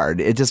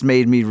guard. It just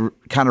made me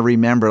kind of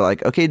remember,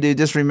 like, okay, dude,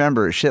 just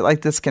remember, shit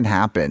like this can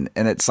happen.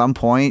 And at some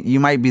point, you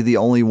might be the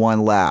only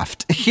one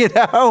left,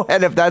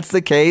 and if that's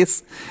the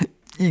case,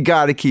 you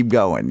got to keep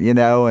going,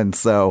 and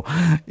so,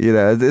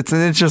 it's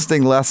an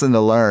interesting lesson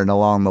to learn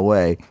along the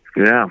way.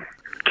 Yeah.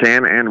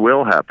 Can and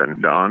will happen,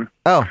 Don.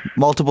 Oh,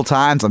 multiple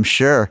times, I'm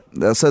sure.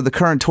 So the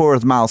current tour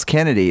with Myles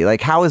Kennedy,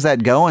 like, how is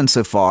that going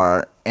so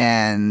far?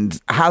 And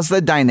how's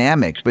the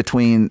dynamic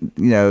between,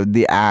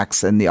 the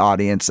acts and the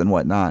audience and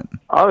whatnot?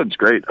 Oh, it's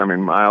great. I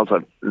mean, Myles,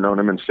 I've known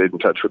him and stayed in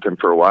touch with him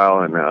for a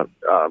while. And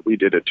we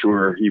did a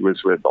tour. He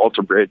was with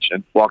Alter Bridge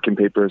and Walking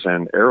Papers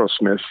and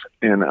Aerosmith.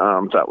 And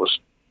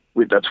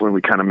that's when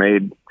we kind of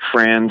made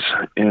friends.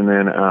 And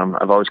then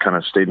I've always kind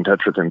of stayed in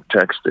touch with him,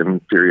 text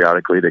him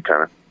periodically to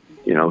kind of,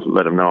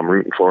 let him know I'm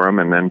rooting for him.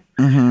 And then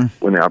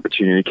when the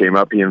opportunity came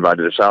up, he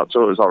invited us out.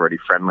 So it was already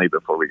friendly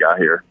before we got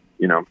here,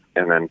 and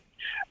then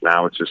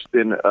now it's just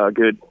been a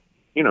good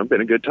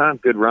time,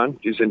 good run.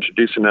 He's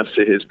introducing us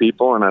to his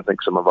people, and I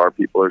think some of our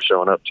people are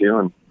showing up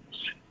too.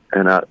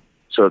 And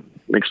so it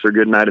makes for a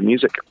good night of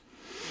music.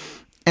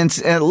 And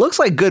it looks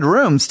like good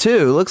rooms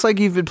too. It looks like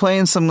you've been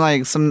playing some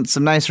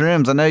nice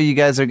rooms. I know you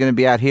guys are going to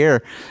be out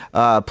here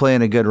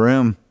playing a good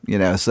room,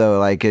 so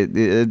like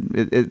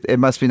it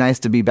must be nice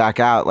to be back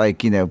out,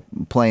 like,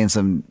 playing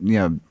some,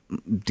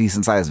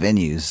 decent sized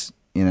venues,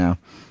 Yeah,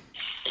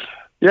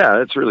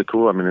 it's really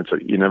cool. I mean,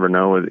 you never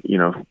know,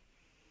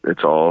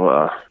 it's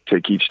all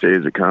take each day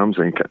as it comes,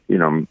 and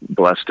I'm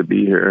blessed to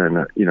be here.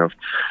 And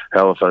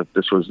hell, if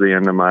this was the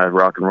end of my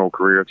rock and roll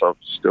career, I've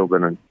still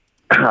been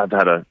I've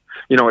had at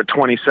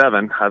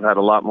 27, I've had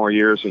a lot more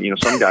years. And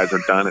some guys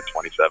are done at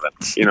 27.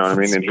 You know what I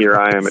mean? And here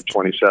I am at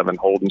 27,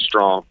 holding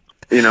strong.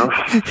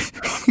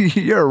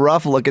 You're a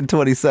rough looking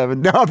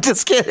 27. No, I'm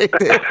just kidding.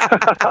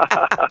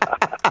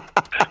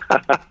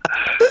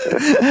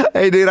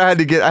 Hey, dude, I had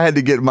to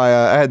get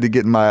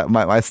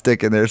my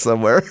stick in there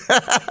somewhere.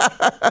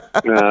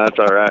 No, that's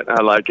all right.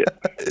 I like it.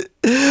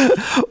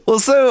 Well,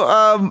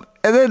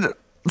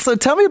 so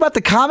tell me about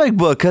the comic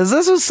book, because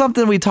this was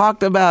something we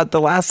talked about the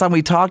last time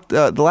we talked.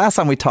 It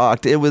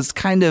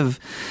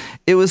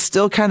was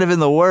still kind of in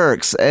the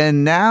works,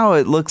 and now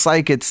it looks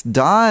like it's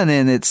done,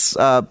 and it's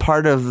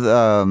part of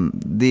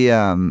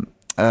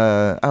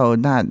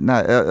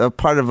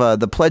part of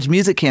the Pledge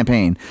Music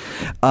campaign.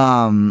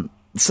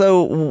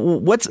 So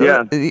what's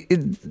so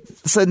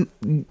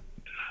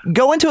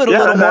go into it a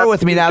little more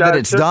with me now that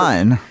it's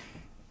done.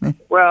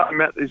 Well, I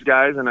met these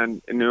guys and I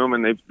knew them,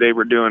 and they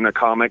were doing a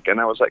comic, and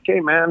I was like, hey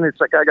man,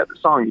 it's like, I got the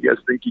song. You guys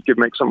think you could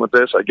make some with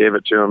this? I gave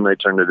it to them. They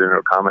turned it into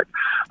a comic,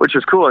 which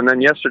is cool. And then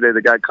yesterday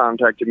the guy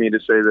contacted me to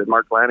say that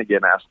Mark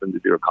Lanigan asked him to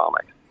do a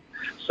comic.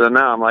 So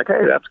now I'm like,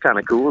 hey, that's kind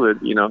of cool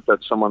that, you know,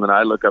 that's someone that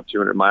I look up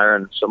to and admire,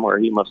 and somewhere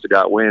he must have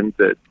got wind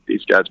that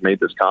these guys made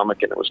this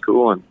comic and it was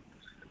cool, and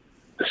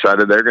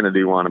decided they're going to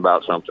do one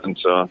about something.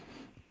 So,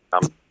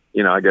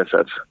 you know, I guess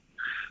that's,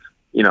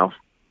 you know,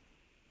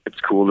 it's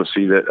cool to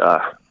see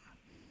that,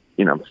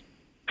 you know,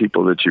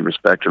 people that you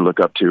respect or look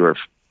up to are,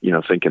 you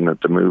know, thinking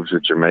that the moves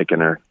that you're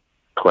making are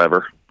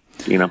clever,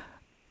 you know.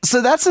 So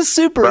that's a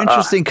super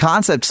interesting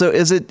concept. So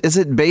is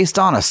it based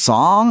on a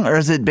song, or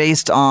is it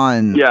based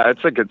on? Yeah,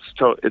 it's like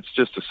it's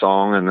just a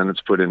song, and then it's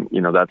put in. You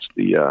know, that's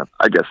the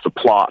I guess the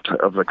plot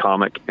of the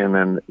comic, and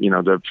then you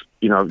know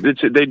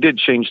they did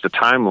change the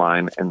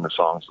timeline, and the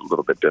song's a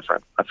little bit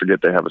different. I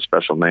forget, they have a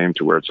special name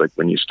to where it's like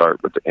when you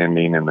start with the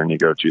ending and then you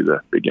go to the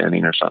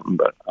beginning or something.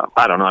 But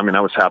I don't know. I mean,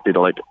 I was happy to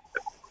like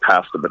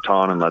pass the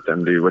baton and let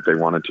them do what they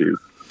wanted to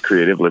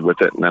creatively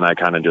with it, and then I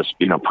kind of just,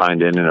 you know,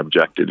 pined in and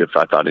objected if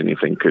I thought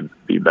anything could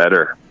be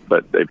better.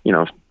 But they, you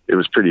know, it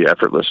was pretty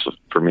effortless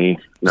for me.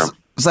 You know,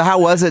 so how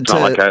was it? It's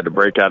not like I had to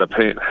break out a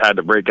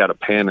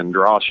pen and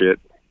draw shit.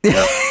 You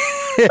know?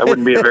 That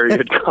wouldn't be a very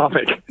good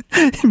comic.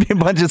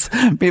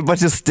 be a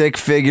bunch of stick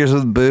figures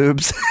with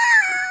boobs.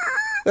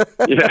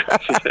 Yeah.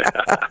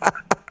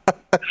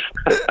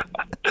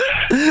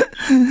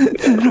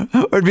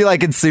 Or it'd be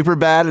like in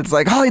Superbad. It's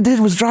like all he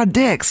did was draw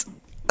dicks.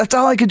 That's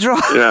all I could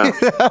draw. Yeah.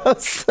 You know?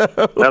 So,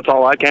 that's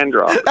all I can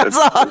draw. That's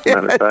all I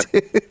can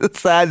do.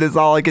 Sad is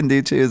all I can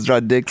do too is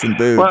draw dicks and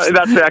boobs. Well,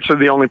 that's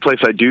actually the only place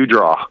I do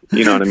draw.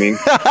 You know what I mean?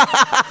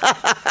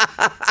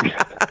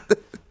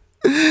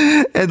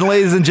 And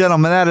ladies and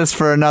gentlemen, that is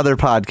for another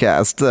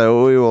podcast.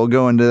 So we will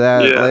go into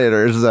that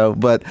later. So,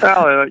 but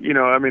well, you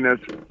know, I mean,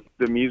 that's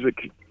the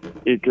music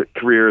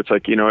career. It's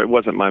like, you know, it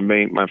wasn't my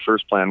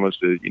first plan was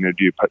to, you know,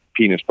 do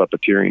penis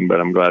puppeteering,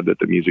 but I'm glad that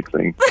the music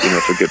thing, you know,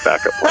 it's a good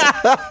backup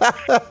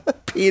plan.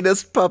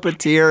 Penis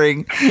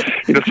puppeteering.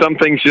 You know, some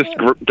things just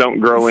don't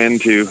grow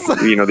into,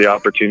 you know, the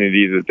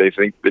opportunity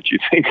that you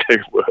think they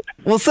would.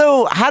 Well,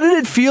 so how did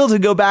it feel to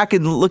go back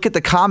and look at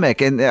the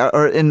comic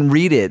and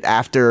read it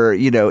after,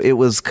 you know, it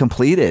was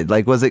completed?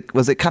 Like, was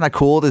it kind of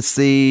cool to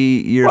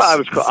see your?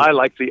 Well, I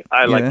like the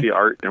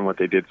art and what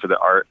they did for the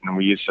art, and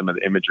we used some of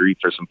the imagery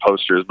for some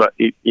posters. But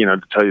you know,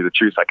 to tell you the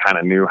truth, I kind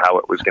of knew how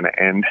it was going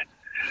to end.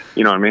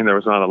 You know what I mean? There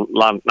was not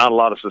a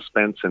lot of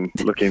suspense in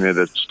looking at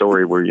a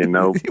story where you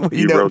wrote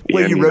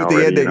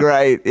the ending,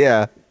 right?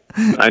 Yeah.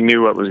 I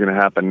knew what was going to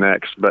happen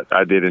next, but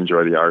I did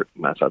enjoy the art,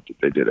 and I thought that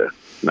they did a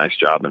nice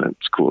job, and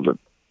it's cool to,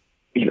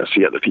 you know,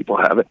 see other people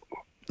have it.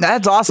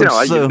 That's awesome.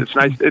 You know, it's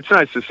nice. It's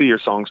nice to see your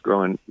songs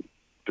growing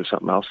to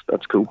something else.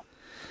 That's cool.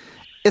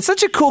 It's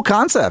such a cool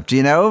concept,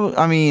 you know.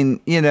 I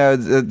mean, you know,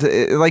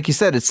 like you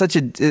said, it's such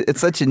an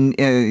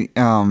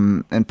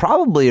and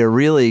probably a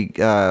really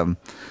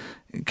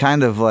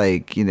kind of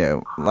like, you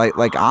know,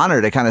 like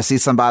honor to kind of see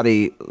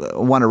somebody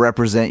want to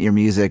represent your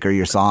music or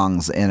your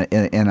songs in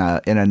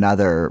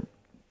another,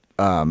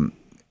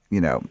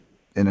 you know,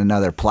 in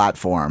another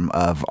platform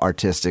of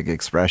artistic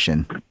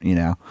expression, you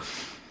know.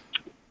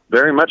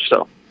 Very much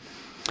so.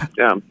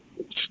 Yeah,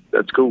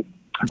 that's cool.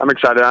 I'm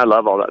excited. I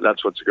love all that.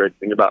 That's what's a great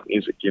thing about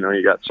music. You know,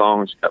 you got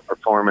songs, you got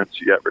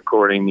performance, you got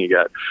recording, you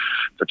got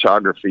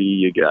photography,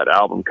 you got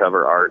album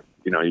cover art,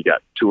 you know, you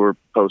got tour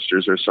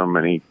posters. There's so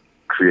many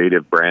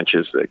creative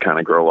branches that kind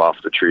of grow off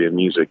the tree of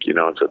music. You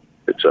know,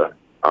 it's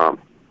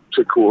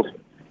a cool,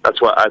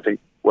 that's what I think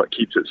what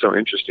keeps it so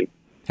interesting.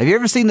 Have you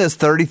ever seen those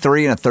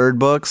 33 1/3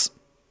 books?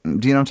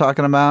 Do you know what I'm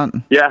talking about?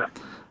 Yeah.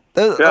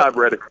 I've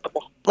read a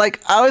couple.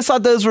 Like, I always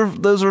thought those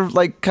were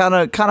like kind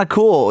of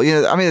cool.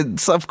 You know, I mean,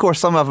 of course,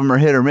 some of them are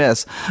hit or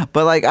miss,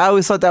 but like I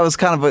always thought that was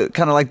kind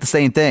of like the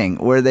same thing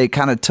where they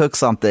kind of took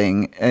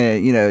something,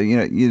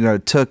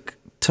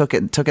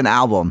 took an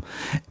album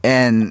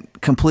and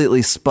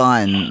completely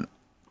spun,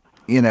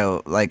 you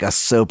know, like a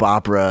soap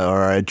opera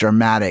or a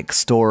dramatic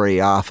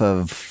story off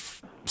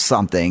of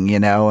something, you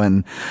know,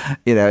 and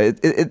you know,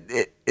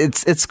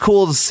 it's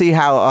cool to see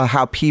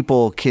how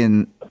people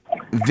can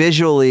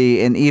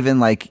visually and even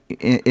like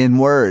in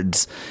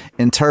words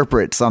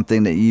interpret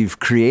something that you've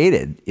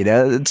created. You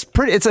know,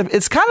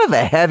 it's kind of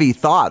a heavy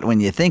thought when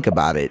you think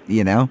about it,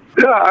 you know.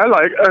 Yeah, I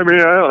don't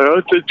know,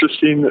 it's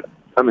interesting.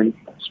 I mean,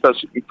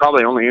 especially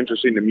probably only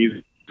interesting to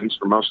musicians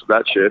for most of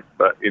that shit,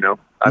 but you know,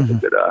 I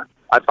think that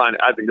I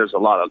think there's a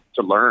lot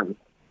to learn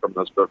from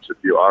those books if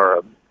you are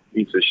a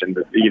musician.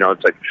 But you know,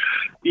 it's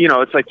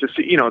like to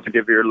see, you know,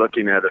 if you're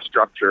looking at a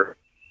structure.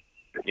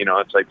 You know,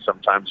 it's like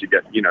sometimes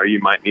you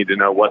might need to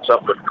know what's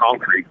up with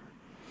concrete.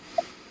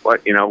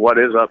 What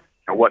is up,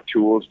 what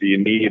tools do you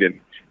need? And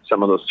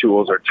some of those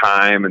tools are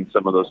time, and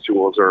some of those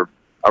tools are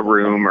a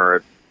room or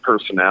a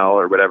personnel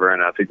or whatever.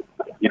 And I think,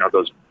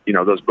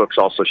 those books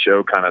also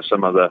show kind of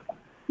some of the,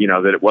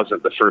 that it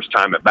wasn't the first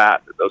time at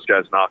bat that those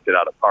guys knocked it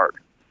out of the park,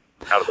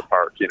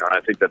 and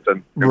I think that's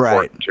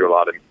important to a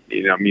lot of,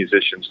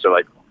 musicians to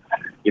like,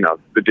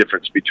 the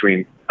difference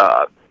between,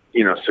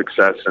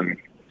 success and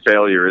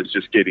failure is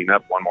just getting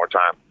up one more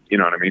time. You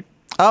know what I mean?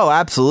 Oh,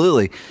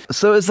 absolutely.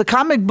 So is the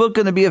comic book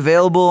going to be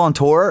available on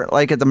tour,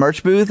 like at the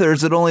merch booth, or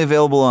is it only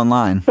available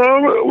online?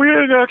 We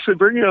didn't actually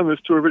bring it on this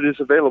tour, but it's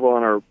available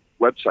on our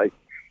website.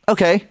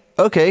 Okay,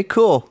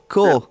 cool.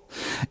 Yeah.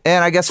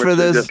 And I guess for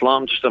those... We just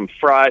launched some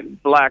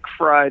Black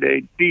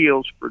Friday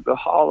deals for the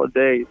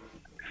holidays.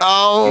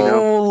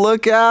 Oh,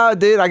 look out,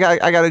 dude. I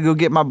got to go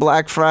get my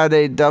Black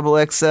Friday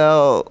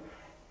XXL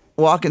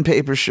walking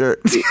paper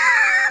shirt.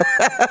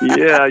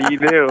 Yeah, you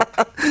do.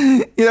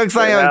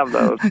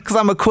 Because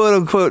I'm a quote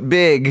unquote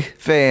big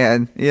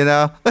fan.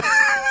 Yeah,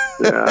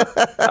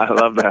 I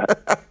love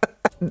that.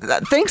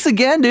 Thanks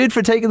again, dude,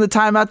 for taking the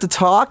time out to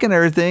talk and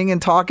everything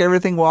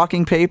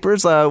walking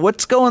papers.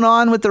 What's going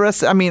on with the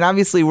rest? I mean,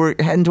 obviously we're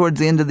heading towards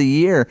the end of the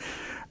year.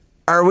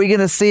 Are we going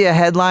to see a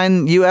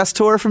headline U.S.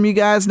 tour from you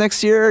guys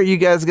next year? Or are you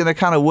guys going to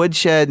kind of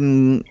woodshed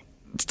and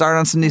start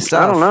on some new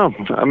stuff? I don't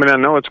know. I mean, I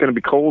know it's going to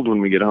be cold when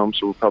we get home,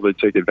 so we'll probably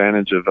take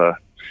advantage of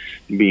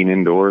being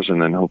indoors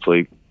and then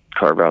hopefully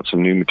carve out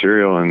some new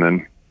material and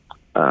then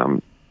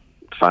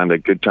find a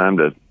good time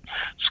to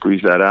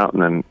squeeze that out.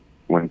 And then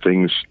when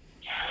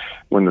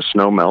the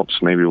snow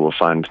melts, maybe we'll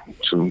find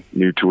some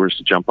new tours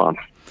to jump on.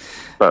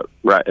 But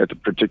right at the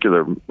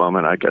particular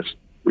moment, I guess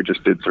we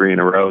just did 3 in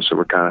a row, so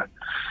we're kind of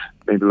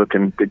maybe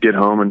looking to get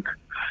home and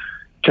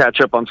catch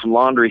up on some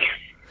laundry.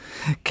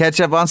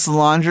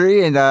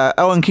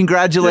 And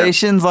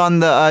congratulations on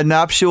the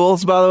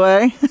nuptials, by the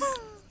way.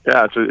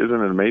 Yeah, isn't it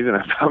amazing?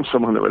 I found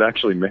someone that would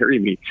actually marry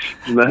me.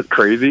 Isn't that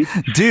crazy?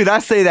 Dude, I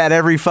say that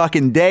every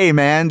fucking day,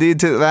 man.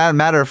 Dude, to that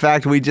matter of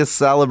fact, we just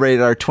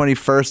celebrated our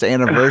 21st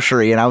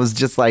anniversary, and I was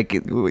just like,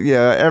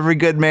 every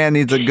good man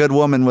needs a good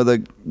woman with a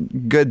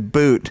good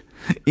boot,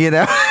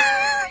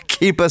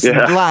 Keep us in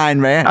line,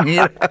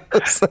 man.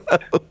 So,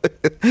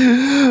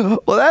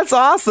 well, that's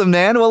awesome,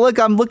 man. Well, look,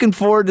 I'm looking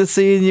forward to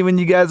seeing you when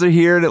you guys are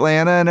here in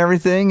Atlanta and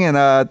everything,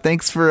 and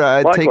thanks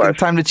for taking the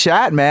time to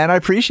chat, man. I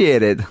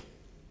appreciate it.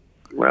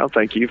 Well,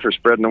 thank you for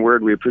spreading the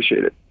word. We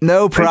appreciate it.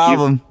 No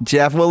problem,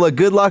 Jeff. Well, look,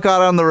 good luck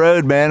out on the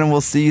road, man, and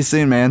we'll see you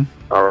soon, man.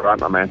 All right,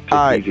 my man.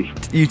 Take it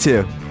easy. You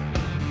too.